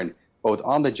to learn, both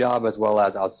on the job as well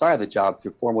as outside of the job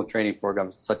through formal training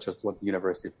programs such as what the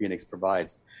University of Phoenix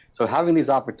provides. So having these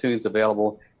opportunities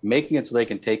available, making it so they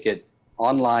can take it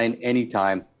online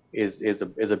anytime is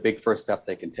a big first step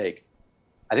they can take.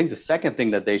 I think the second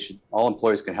thing that all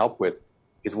employers can help with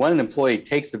is when an employee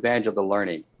takes advantage of the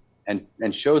learning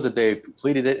and shows that they've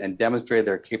completed it and demonstrated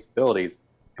their capabilities,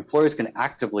 employers can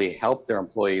actively help their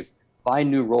employees find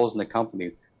new roles in the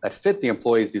companies that fit the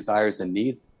employee's desires and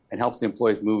needs and helps the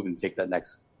employees move and take that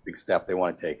next big step they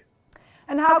want to take.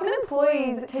 And how can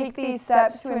employees take these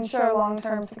steps to ensure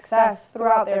long-term success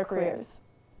throughout their careers?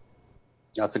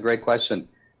 That's a great question.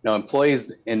 Now,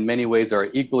 employees in many ways are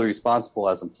equally responsible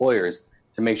as employers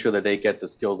to make sure that they get the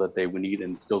skills that they need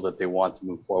and the skills that they want to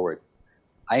move forward.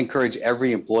 I encourage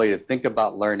every employee to think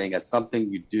about learning as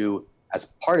something you do as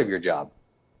part of your job,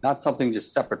 not something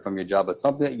just separate from your job, but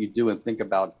something that you do and think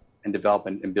about and develop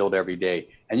and build every day.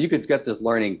 And you could get this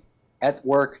learning at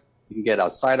work, you can get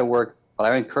outside of work, but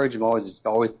I encourage them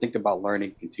always think about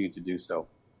learning, continue to do so.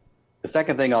 The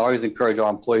second thing I always encourage all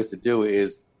employees to do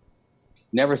is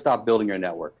never stop building your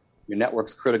network. Your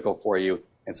network's critical for you,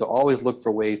 and so always look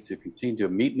for ways to continue to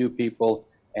meet new people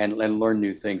and learn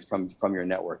new things from your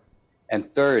network. And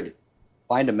third,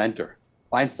 find a mentor.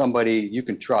 Find somebody you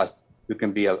can trust who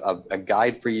can be a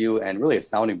guide for you and really a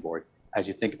sounding board as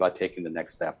you think about taking the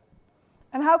next step.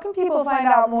 And how can people find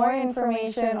out more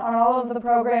information on all of the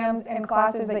programs and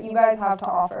classes that you guys have to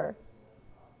offer?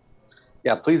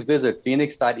 Yeah, please visit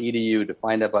phoenix.edu to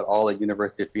find out about all that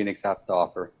University of Phoenix has to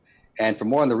offer. And for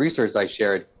more on the research I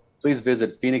shared, please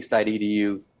visit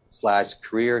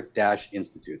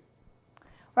phoenix.edu/career-institute.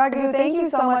 Raghu, thank you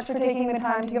so much for taking the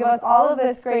time to give us all of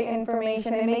this great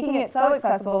information and making it so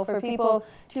accessible for people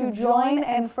to join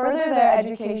and further their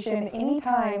education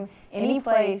anytime, any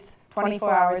place,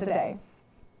 24 hours a day.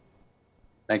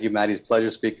 Thank you, Maddie. It's a pleasure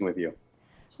speaking with you.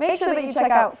 Make sure that you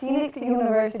check out Phoenix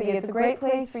University. It's a great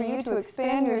place for you to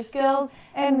expand your skills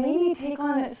and maybe take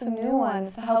on some new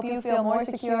ones to help you feel more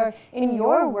secure in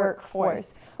your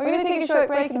workforce. We're going to take a short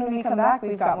break, and when we come back,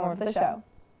 we've got more of the show.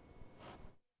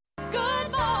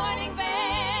 Good morning,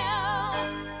 Vale.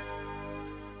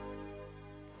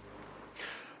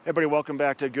 Everybody, welcome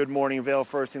back to Good Morning Vale.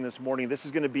 First thing this morning, this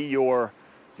is going to be your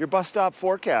bus stop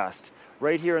forecast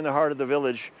right here in the heart of the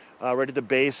village, right at the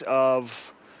base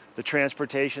of the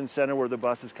transportation center where the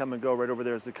buses come and go. Right over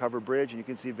there is the covered bridge, and you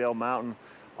can see Vail Mountain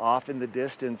off in the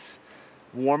distance.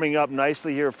 Warming up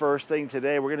nicely here first thing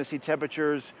today. We're going to see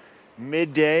temperatures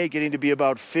midday getting to be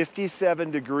about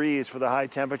 57 degrees for the high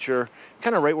temperature,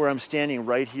 kind of right where I'm standing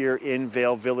right here in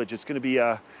Vail Village. It's going to be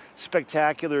a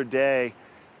spectacular day.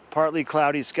 Partly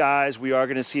cloudy skies. We are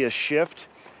going to see a shift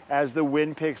as the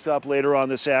wind picks up later on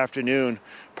this afternoon.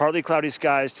 Partly cloudy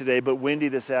skies today, but windy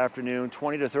this afternoon,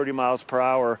 20 to 30 miles per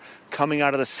hour coming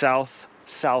out of the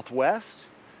southwest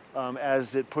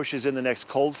as it pushes in the next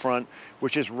cold front,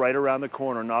 which is right around the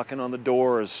corner, knocking on the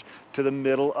doors to the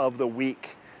middle of the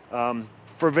week.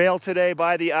 For Vail today,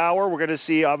 by the hour, we're going to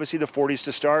see obviously the 40s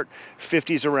to start,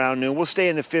 50s around noon. We'll stay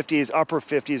in the 50s, upper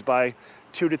 50s by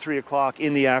 2 to 3 o'clock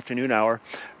in the afternoon hour,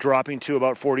 dropping to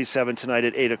about 47 tonight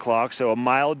at 8 o'clock. So a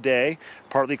mild day,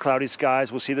 partly cloudy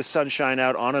skies. We'll see the sunshine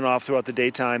out on and off throughout the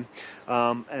daytime.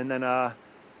 And then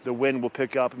the wind will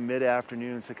pick up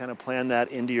mid-afternoon, so kind of plan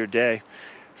that into your day.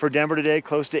 For Denver today,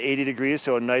 close to 80 degrees,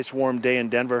 so a nice warm day in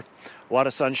Denver. A lot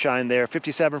of sunshine there.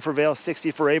 57 for Vail, 60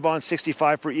 for Avon,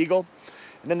 65 for Eagle.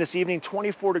 And then this evening,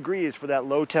 24 degrees for that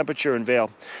low temperature in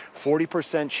Vail.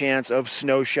 40% chance of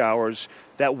snow showers.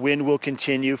 That wind will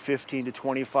continue 15 to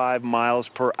 25 miles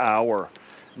per hour.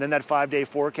 And then that 5-day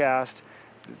forecast,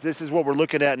 this is what we're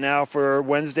looking at now for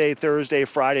Wednesday, Thursday,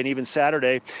 Friday, and even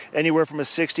Saturday. Anywhere from a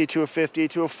 60 to a 50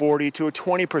 to a 40 to a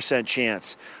 20%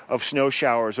 chance of snow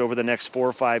showers over the next 4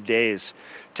 or 5 days.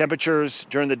 Temperatures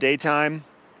during the daytime,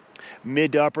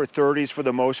 mid to upper 30s for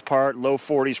the most part, low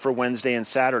 40s for Wednesday and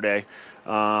Saturday.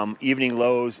 Evening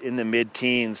lows in the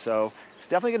mid-teens. So it's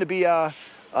definitely going to be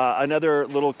another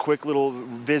quick little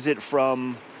visit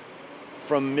from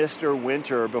Mr.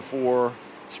 Winter before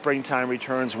springtime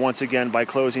returns once again by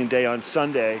closing day on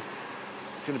Sunday.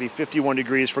 It's going to be 51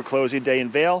 degrees for closing day in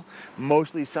Vail,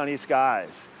 mostly sunny skies.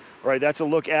 All right, that's a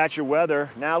look at your weather.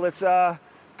 Now let's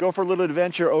go for a little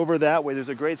adventure over that way. There's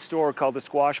a great store called the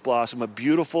Squash Blossom, a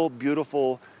beautiful,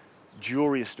 beautiful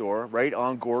jewelry store right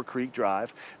on Gore Creek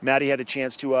Drive. Maddie had a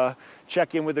chance to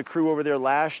check in with the crew over there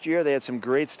last year. They had some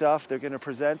great stuff they're going to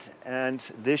present, and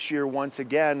this year, once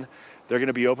again, they're going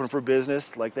to be open for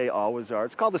business like they always are.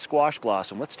 It's called the Squash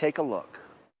Blossom. Let's take a look.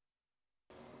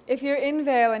 If you're in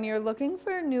Vail and you're looking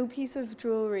for a new piece of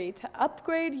jewelry to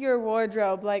upgrade your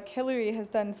wardrobe like Hillary has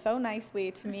done so nicely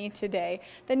to me today,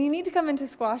 then you need to come into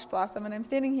Squash Blossom. And I'm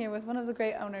standing here with one of the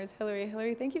great owners, Hillary.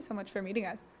 Hillary, thank you so much for meeting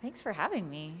us. Thanks for having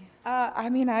me. I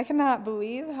mean, I cannot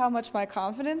believe how much my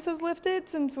confidence has lifted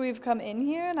since we've come in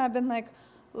here. And I've been like,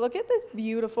 look at this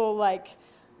beautiful,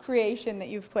 creation that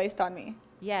you've placed on me.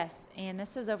 Yes, and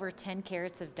this is over 10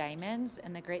 carats of diamonds.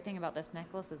 And the great thing about this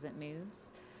necklace is it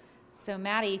moves. So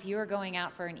Maddie, if you were going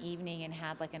out for an evening and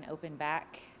had an open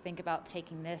back, think about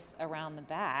taking this around the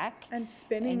back and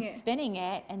spinning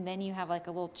it, and then you have a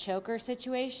little choker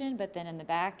situation, but then in the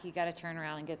back you got to turn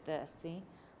around and get this. See?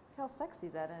 Look how sexy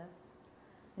that is.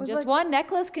 And just one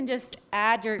necklace can just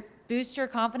boost your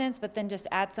confidence, but then just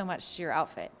add so much to your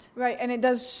outfit. Right, and it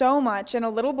does so much. And a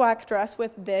little black dress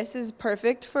with this is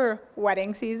perfect for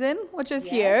wedding season, which is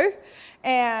here,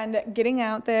 and getting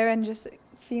out there and just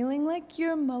feeling like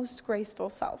your most graceful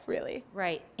self, really.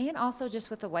 Right, and also just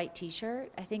with a white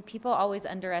t-shirt. I think people always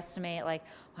underestimate, I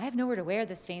have nowhere to wear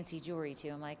this fancy jewelry to.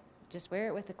 I'm like, just wear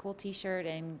it with a cool t-shirt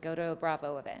and go to a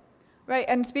Bravo event. Right,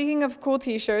 and speaking of cool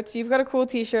t-shirts, you've got a cool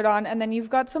t-shirt on, and then you've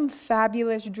got some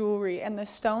fabulous jewelry, and the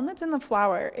stone that's in the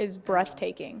flower is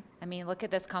breathtaking. I mean, look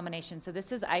at this combination. So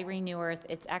this is Irene Neuwirth.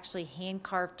 It's actually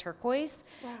hand-carved turquoise,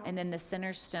 and then the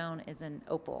center stone is an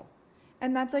opal.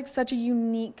 And that's such a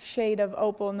unique shade of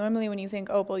opal. Normally when you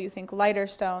think opal, you think lighter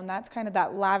stone. That's kind of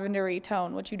that lavendery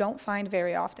tone, which you don't find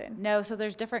very often. No, so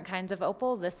there's different kinds of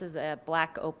opal. This is a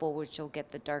black opal, which you'll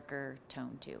get the darker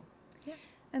tone too. Yeah.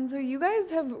 And so you guys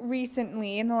have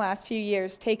recently, in the last few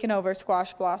years, taken over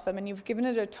Squash Blossom, and you've given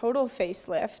it a total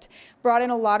facelift, brought in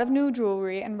a lot of new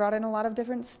jewelry, and brought in a lot of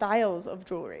different styles of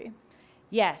jewelry.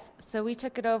 Yes, so we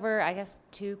took it over,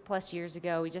 2+ years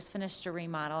ago. We just finished a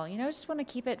remodel. Just want to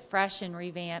keep it fresh and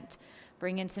revamped,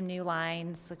 bring in some new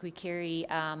lines. We carry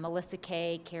Melissa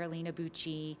Kay, Carolina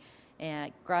Bucci,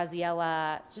 and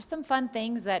Graziella. It's just some fun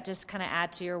things that just kind of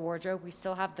add to your wardrobe. We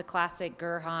still have the classic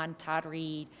Gerhan, Todd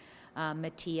Reed,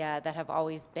 Mattia that have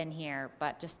always been here,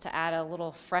 but just to add a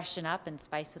little freshen up and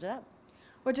spice it up.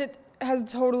 Which it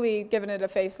has totally given it a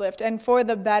facelift, and for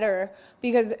the better,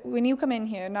 because when you come in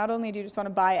here, not only do you just want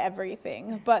to buy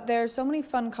everything, but there are so many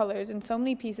fun colors and so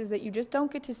many pieces that you just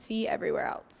don't get to see everywhere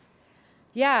else.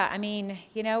 Yeah, I mean,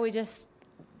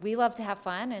 we love to have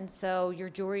fun, and so your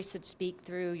jewelry should speak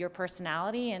through your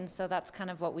personality, and so that's kind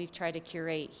of what we've tried to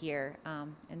curate here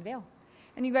in Vail.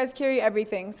 And you guys carry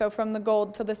everything, so from the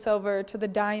gold to the silver to the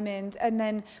diamonds, and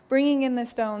then bringing in the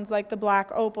stones like the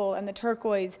black opal and the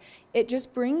turquoise, it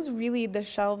just brings really the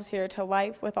shelves here to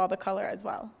life with all the color as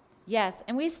well. Yes,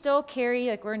 and we still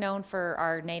carry, we're known for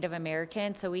our Native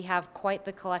American, so we have quite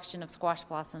the collection of Squash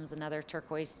Blossoms and other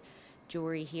turquoise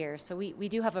jewelry here. So we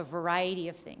do have a variety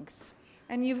of things.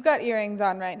 And you've got earrings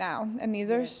on right now, and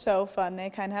these are so fun. They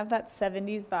kind of have that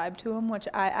 70s vibe to them, which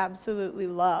I absolutely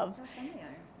love. How fun they are.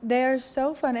 They're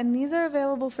so fun, and these are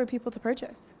available for people to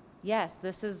purchase. Yes,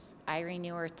 this is Irene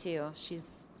Neuwirth too.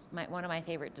 She's one of my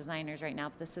favorite designers right now,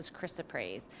 but this is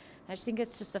chrysoprase. I just think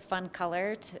it's just a fun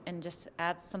color and just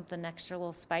adds something extra, a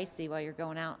little spicy while you're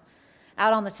going out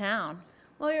on the town.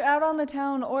 Well, you're out on the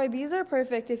town, or these are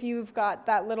perfect if you've got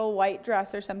that little white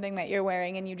dress or something that you're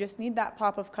wearing and you just need that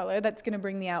pop of color that's going to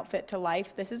bring the outfit to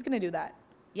life. This is going to do that.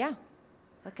 Yeah.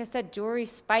 Like I said, jewelry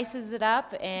spices it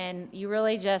up, and you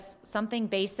really just something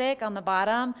basic on the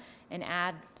bottom and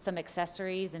add some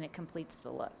accessories, and it completes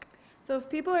the look. So if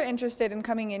people are interested in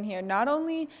coming in here, not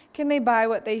only can they buy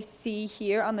what they see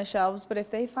here on the shelves, but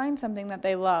if they find something that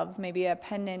they love, maybe a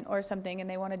pendant or something, and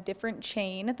they want a different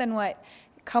chain than what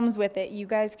comes with it, you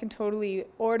guys can totally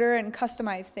order and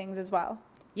customize things as well.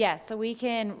 Yes, so we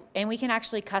can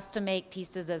actually custom make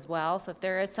pieces as well. So if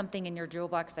there is something in your jewel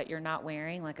box that you're not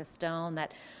wearing, like a stone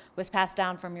that was passed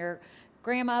down from your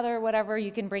grandmother or whatever, you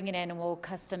can bring it in and we'll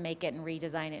custom make it and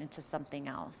redesign it into something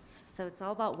else. So it's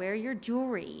all about wear your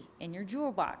jewelry in your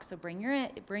jewel box. So bring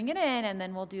it in, and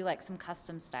then we'll do like some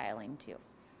custom styling too.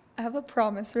 I have a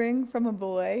promise ring from a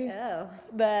boy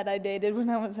that I dated when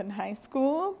I was in high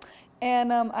school.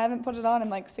 And I haven't put it on in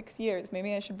like 6 years.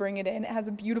 Maybe I should bring it in. It has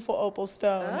a beautiful opal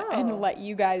stone and let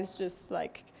you guys just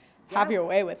like have your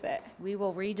way with it. We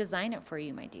will redesign it for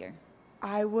you, my dear.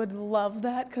 I would love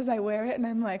that because I wear it and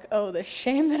I'm like, oh, the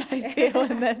shame that I feel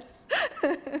in this.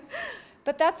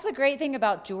 But that's the great thing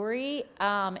about jewelry.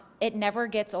 It never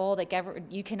gets old.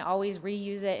 You can always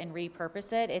reuse it and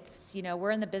repurpose it. It's,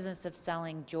 we're in the business of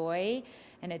selling joy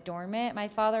and adornment, my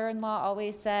father-in-law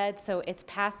always said. So it's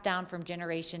passed down from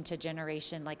generation to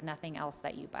generation like nothing else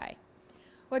that you buy.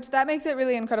 Which that makes it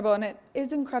really incredible. And it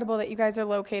is incredible that you guys are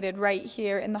located right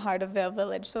here in the heart of Vail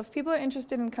Village. So if people are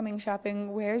interested in coming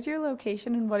shopping, where's your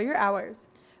location and what are your hours?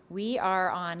 We are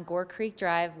on Gore Creek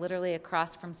Drive, literally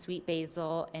across from Sweet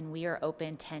Basil, and we are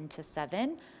open 10 to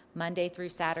 7, Monday through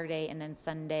Saturday, and then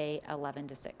Sunday 11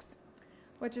 to 6.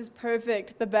 Which is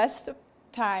perfect. The best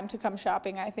time to come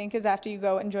shopping, I think, is after you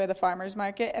go enjoy the farmer's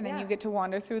market, and then you get to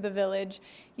wander through the village.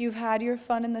 You've had your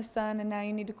fun in the sun, and now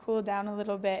you need to cool down a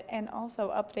little bit and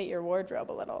also update your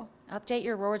wardrobe a little. Update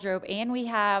your wardrobe, and we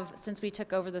have, since we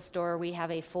took over the store, we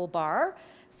have a full bar.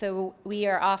 So we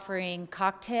are offering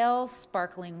cocktails,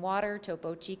 sparkling water,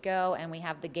 Topo Chico, and we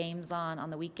have the games on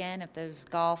the weekend if there's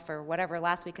golf or whatever.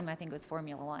 Last weekend I think it was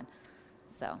Formula One.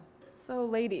 So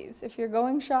ladies, if you're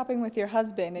going shopping with your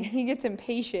husband and he gets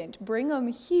impatient, bring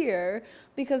him here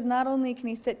because not only can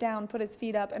he sit down, put his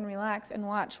feet up and relax and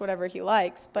watch whatever he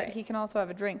likes, but he can also have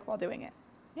a drink while doing it.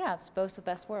 Yeah, it's both the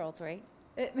best worlds, right?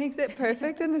 It makes it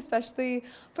perfect, and especially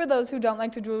for those who don't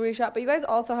like to jewelry shop. But you guys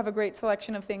also have a great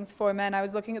selection of things for men. I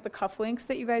was looking at the cufflinks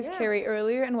that you guys carry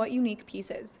earlier, and what unique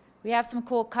pieces. We have some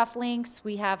cool cufflinks.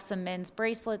 We have some men's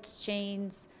bracelets,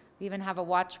 chains. We even have a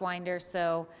watch winder.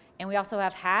 And we also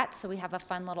have hats, so we have a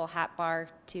fun little hat bar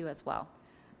too as well.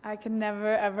 I can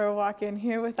never, ever walk in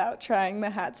here without trying the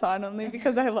hats on, only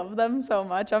because I love them so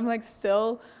much. I'm like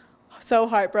still so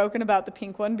heartbroken about the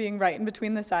pink one being right in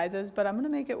between the sizes, but I'm going to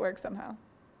make it work somehow.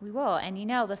 We will. And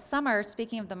the summer,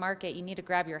 speaking of the market, you need to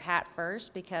grab your hat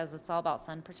first because it's all about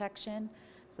sun protection.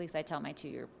 At least I tell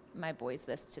my boys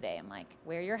this today. I'm like,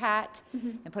 wear your hat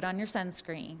and put on your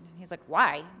sunscreen. He's like,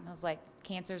 why? And I was like,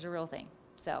 cancer's a real thing.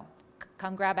 So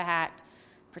come grab a hat,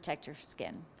 protect your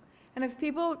skin. And if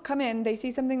people come in, they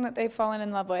see something that they've fallen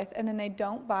in love with, and then they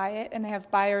don't buy it and they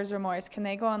have buyer's remorse, can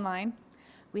they go online?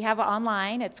 We have it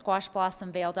online at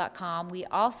squashblossomvail.com. We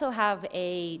also have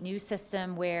a new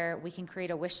system where we can create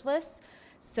a wish list.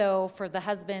 So for the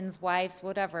husbands, wives,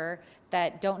 whatever,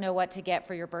 that don't know what to get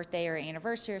for your birthday or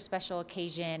anniversary or special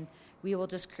occasion, we will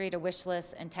just create a wish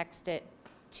list and text it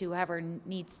to whoever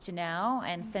needs to know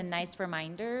and send nice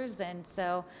reminders. And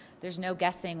so there's no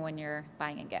guessing when you're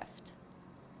buying a gift.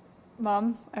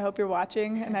 Mom, I hope you're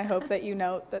watching, and I hope that you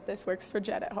note that this works for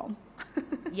Jed at home.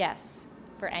 Yes.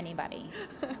 For anybody.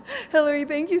 Hillary,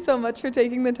 thank you so much for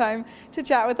taking the time to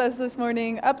chat with us this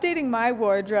morning, updating my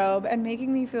wardrobe and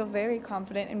making me feel very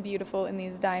confident and beautiful in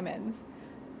these diamonds.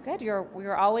 Good.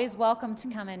 You're always welcome to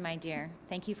come in, my dear.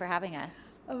 Thank you for having us.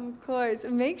 Of course.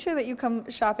 Make sure that you come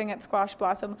shopping at Squash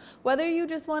Blossom, whether you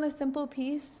just want a simple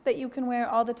piece that you can wear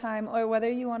all the time or whether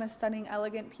you want a stunning,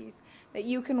 elegant piece that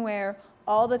you can wear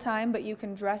all the time, but you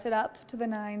can dress it up to the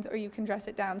nines or you can dress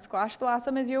it down. Squash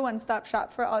Blossom is your one-stop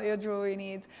shop for all your jewelry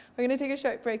needs. We're going to take a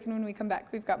short break, and when we come back,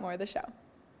 we've got more of the show.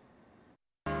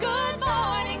 Good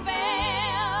morning, Vail.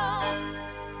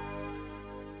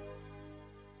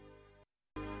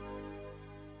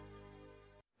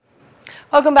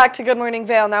 Welcome back to Good Morning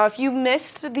Vail. Now, if you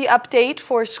missed the update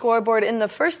for Scoreboard in the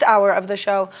first hour of the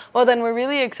show, well, then we're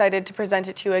really excited to present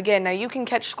it to you again. Now, you can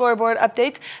catch Scoreboard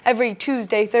updates every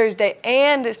Tuesday, Thursday,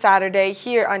 and Saturday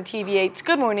here on TV8's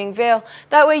Good Morning Vail.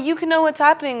 That way, you can know what's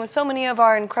happening with so many of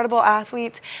our incredible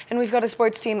athletes, and we've got a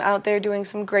sports team out there doing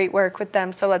some great work with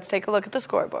them. So let's take a look at the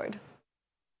scoreboard.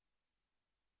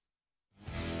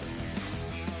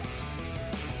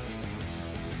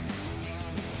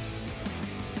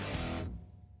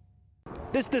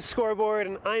 This is The Scoreboard,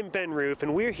 and I'm Ben Roof,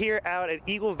 and we're here out at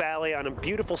Eagle Valley on a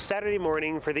beautiful Saturday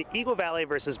morning for the Eagle Valley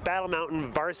versus Battle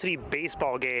Mountain varsity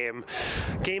baseball game.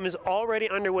 Game is already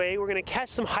underway. We're going to catch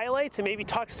some highlights and maybe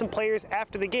talk to some players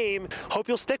after the game. Hope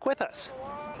you'll stick with us.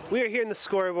 We are here in The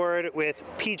Scoreboard with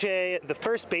PJ, the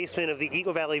first baseman of the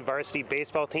Eagle Valley varsity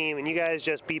baseball team, and you guys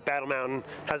just beat Battle Mountain.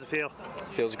 How's it feel?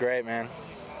 Feels great, man.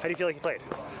 How do you feel like you played?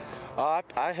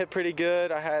 I hit pretty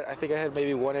good. I think I had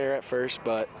maybe one error at first,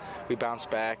 but we bounced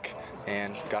back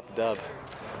and got the dub.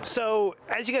 So,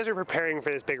 as you guys were preparing for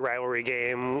this big rivalry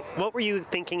game, what were you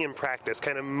thinking in practice,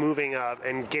 kind of moving up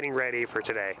and getting ready for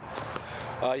today?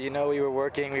 We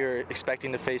were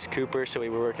expecting to face Cooper, so we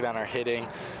were working on our hitting,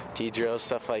 drills,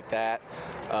 stuff like that.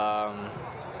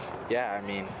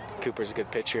 Cooper's a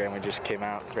good pitcher, and we just came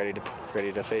out ready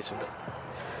to face him.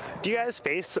 Do you guys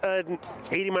face an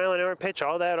 80-mile-an-hour pitch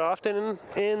all that often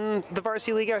in the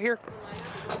varsity league out here?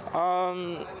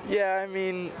 Our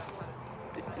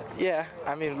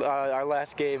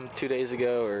last game 2 days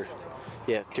ago,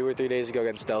 2 or 3 days ago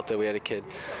against Delta, we had a kid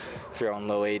throwing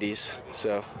low 80s.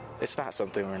 So it's not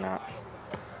something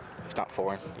it's not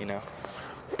foreign,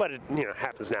 But it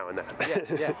happens now and then.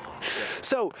 Yeah.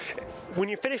 So when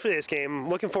you're finished with this game,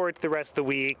 looking forward to the rest of the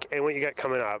week and what you got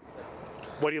coming up,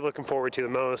 what are you looking forward to the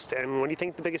most, and what do you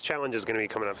think the biggest challenge is going to be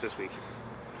coming up this week?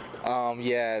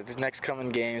 The next coming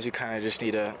games, we kind of just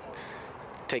need to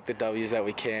take the W's that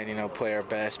we can, play our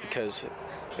best, because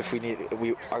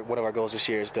one of our goals this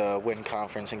year is to win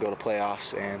conference and go to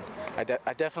playoffs, and I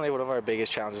definitely, one of our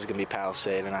biggest challenges is going to be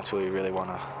Palisade, and that's what we really want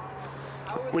to.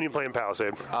 When you play in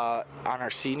Palisade? On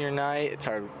our senior night, it's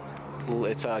a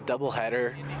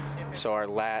doubleheader, so our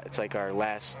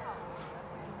last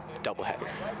doubleheader.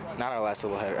 Not our last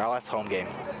doubleheader, our last home game.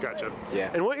 Gotcha.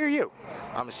 Yeah. And what year are you?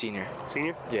 I'm a senior.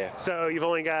 Senior? Yeah. So you've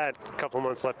only got a couple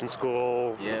months left in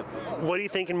school. Yep. What are you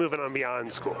thinking moving on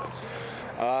beyond school?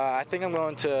 I think I'm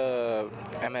going to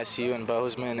MSU in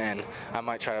Bozeman, and I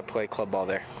might try to play club ball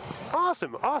there.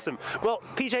 Awesome. Well,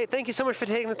 PJ, thank you so much for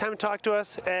taking the time to talk to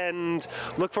us, and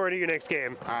look forward to your next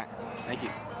game. All right. Thank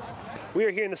you. We are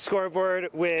here in the scoreboard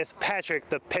with Patrick,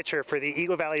 the pitcher for the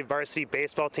Eagle Valley varsity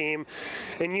baseball team.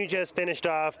 And you just finished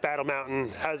off Battle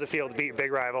Mountain. How does it feel to beat a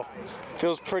big rival?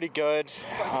 Feels pretty good.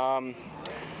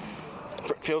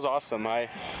 Feels awesome. I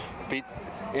beat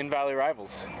in-valley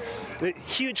rivals. The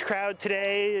huge crowd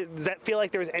today. Does that feel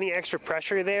like there was any extra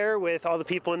pressure there with all the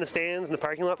people in the stands and the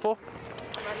parking lot full?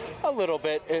 A little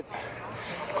bit.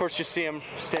 Of course, you see them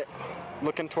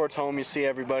looking towards home. You see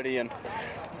everybody, and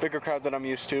bigger crowd than I'm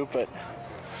used to, but.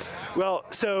 Well,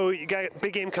 so you got a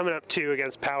big game coming up too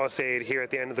against Palisade here at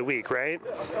the end of the week, right?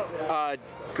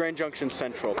 Grand Junction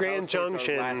Central.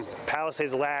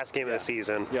 Palisade's last game of the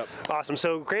season. Yep. Awesome.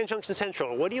 So Grand Junction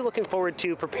Central, what are you looking forward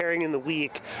to preparing in the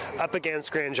week up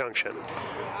against Grand Junction?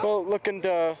 Well, looking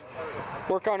to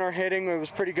work on our hitting. It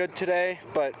was pretty good today,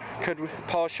 but could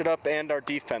polish it up, and our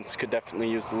defense could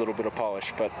definitely use a little bit of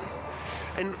polish, but.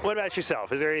 And what about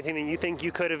yourself? Is there anything that you think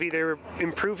you could have either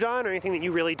improved on or anything that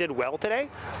you really did well today?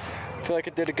 I feel like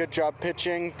I did a good job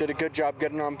pitching, did a good job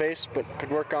getting on base, but could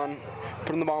work on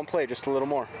putting the ball in play just a little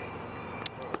more.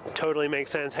 Totally makes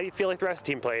sense. How do you feel like the rest of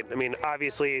the team played? I mean,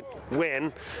 obviously,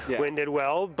 Win did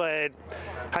well, but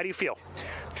how do you feel?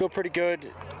 I feel pretty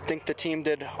good. I think the team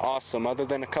did awesome. Other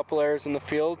than a couple errors in the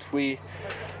field, we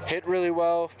hit really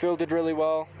well, fielded really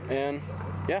well, and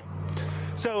yeah.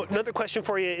 So another question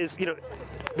for you is,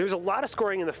 there's a lot of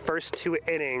scoring in the first 2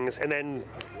 innings, and then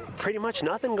pretty much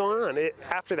nothing going on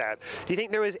after that. Do you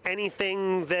think there was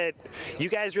anything that you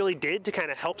guys really did to kind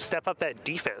of help step up that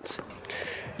defense?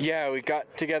 Yeah, we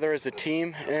got together as a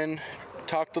team and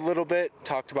talked a little bit,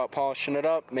 talked about polishing it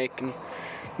up, making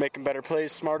better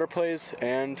plays, smarter plays,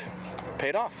 and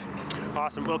paid off.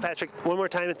 Awesome. Well, Patrick, one more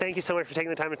time, and thank you so much for taking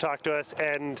the time to talk to us,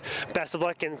 and best of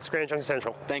luck in Grand Junction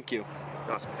Central. Thank you.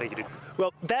 Awesome. Thank you, dude.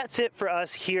 Well, that's it for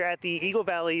us here at the Eagle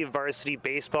Valley varsity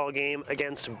baseball game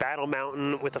against Battle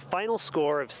Mountain with a final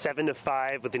score of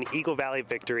 7-5 with an Eagle Valley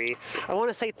victory. I want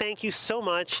to say thank you so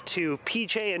much to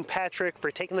PJ and Patrick for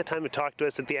taking the time to talk to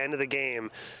us at the end of the game.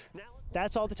 Now,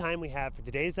 that's all the time we have for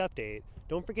today's update.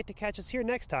 Don't forget to catch us here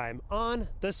next time on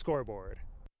The Scoreboard.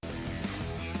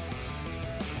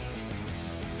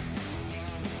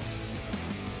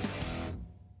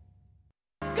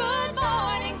 Good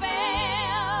morning, Vale.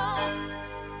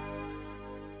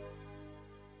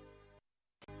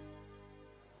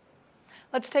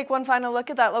 Let's take one final look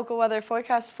at that local weather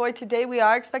forecast for today. We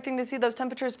are expecting to see those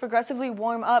temperatures progressively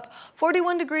warm up.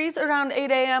 41 degrees around 8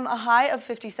 a.m., a high of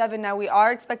 57. Now we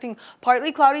are expecting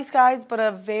partly cloudy skies, but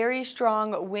a very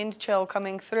strong wind chill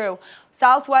coming through.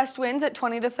 Southwest winds at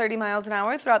 20 to 30 miles an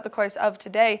hour throughout the course of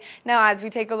today. Now as we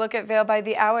take a look at Vail by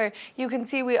the hour, you can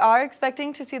see we are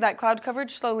expecting to see that cloud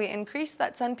coverage slowly increase,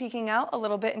 that sun peeking out a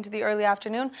little bit into the early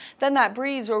afternoon, then that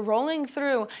breeze rolling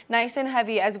through nice and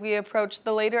heavy as we approach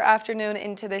the later afternoon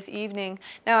into this evening.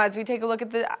 Now, as we take a look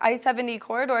at the I-70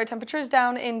 corridor, temperatures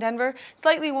down in Denver,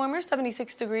 slightly warmer,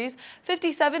 76 degrees,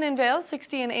 57 in Vail,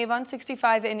 60 in Avon,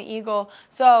 65 in Eagle.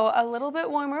 So a little bit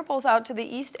warmer both out to the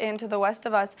east and to the west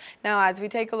of us. Now, as we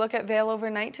take a look at Vail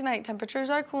overnight tonight, temperatures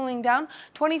are cooling down.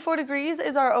 24 degrees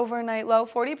is our overnight low,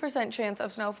 40% chance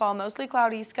of snowfall, mostly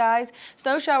cloudy skies.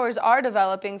 Snow showers are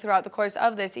developing throughout the course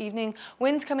of this evening.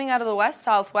 Winds coming out of the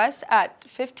west-southwest at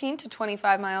 15 to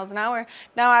 25 miles an hour.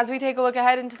 Now, as we take a look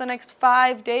ahead into the next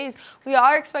 5 days, we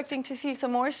are expecting to see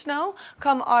some more snow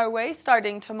come our way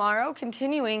starting tomorrow,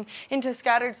 continuing into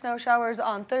scattered snow showers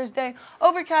on Thursday.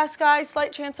 Overcast skies,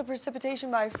 slight chance of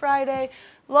precipitation by Friday.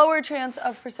 Lower chance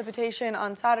of precipitation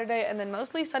on Saturday, and then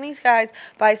mostly sunny skies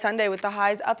by Sunday with the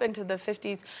highs up into the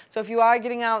 50s. So if you are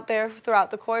getting out there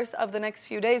throughout the course of the next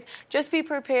few days, just be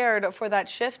prepared for that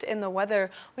shift in the weather.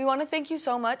 We want to thank you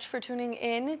so much for tuning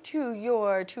in to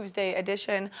your Tuesday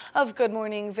edition of Good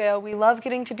Morning Vail. We love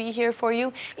getting to be here for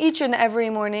you each and every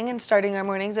morning and starting our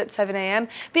mornings at 7 a.m.,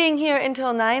 being here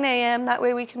until 9 a.m. That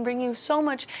way we can bring you so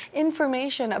much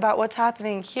information about what's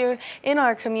happening here in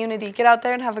our community. Get out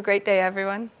there and have a great day,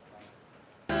 everyone.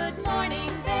 Good morning,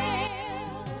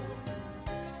 Vail.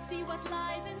 See what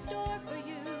lies in store for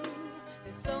you.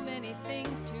 There's so many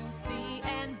things to see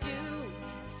and do.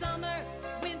 Summer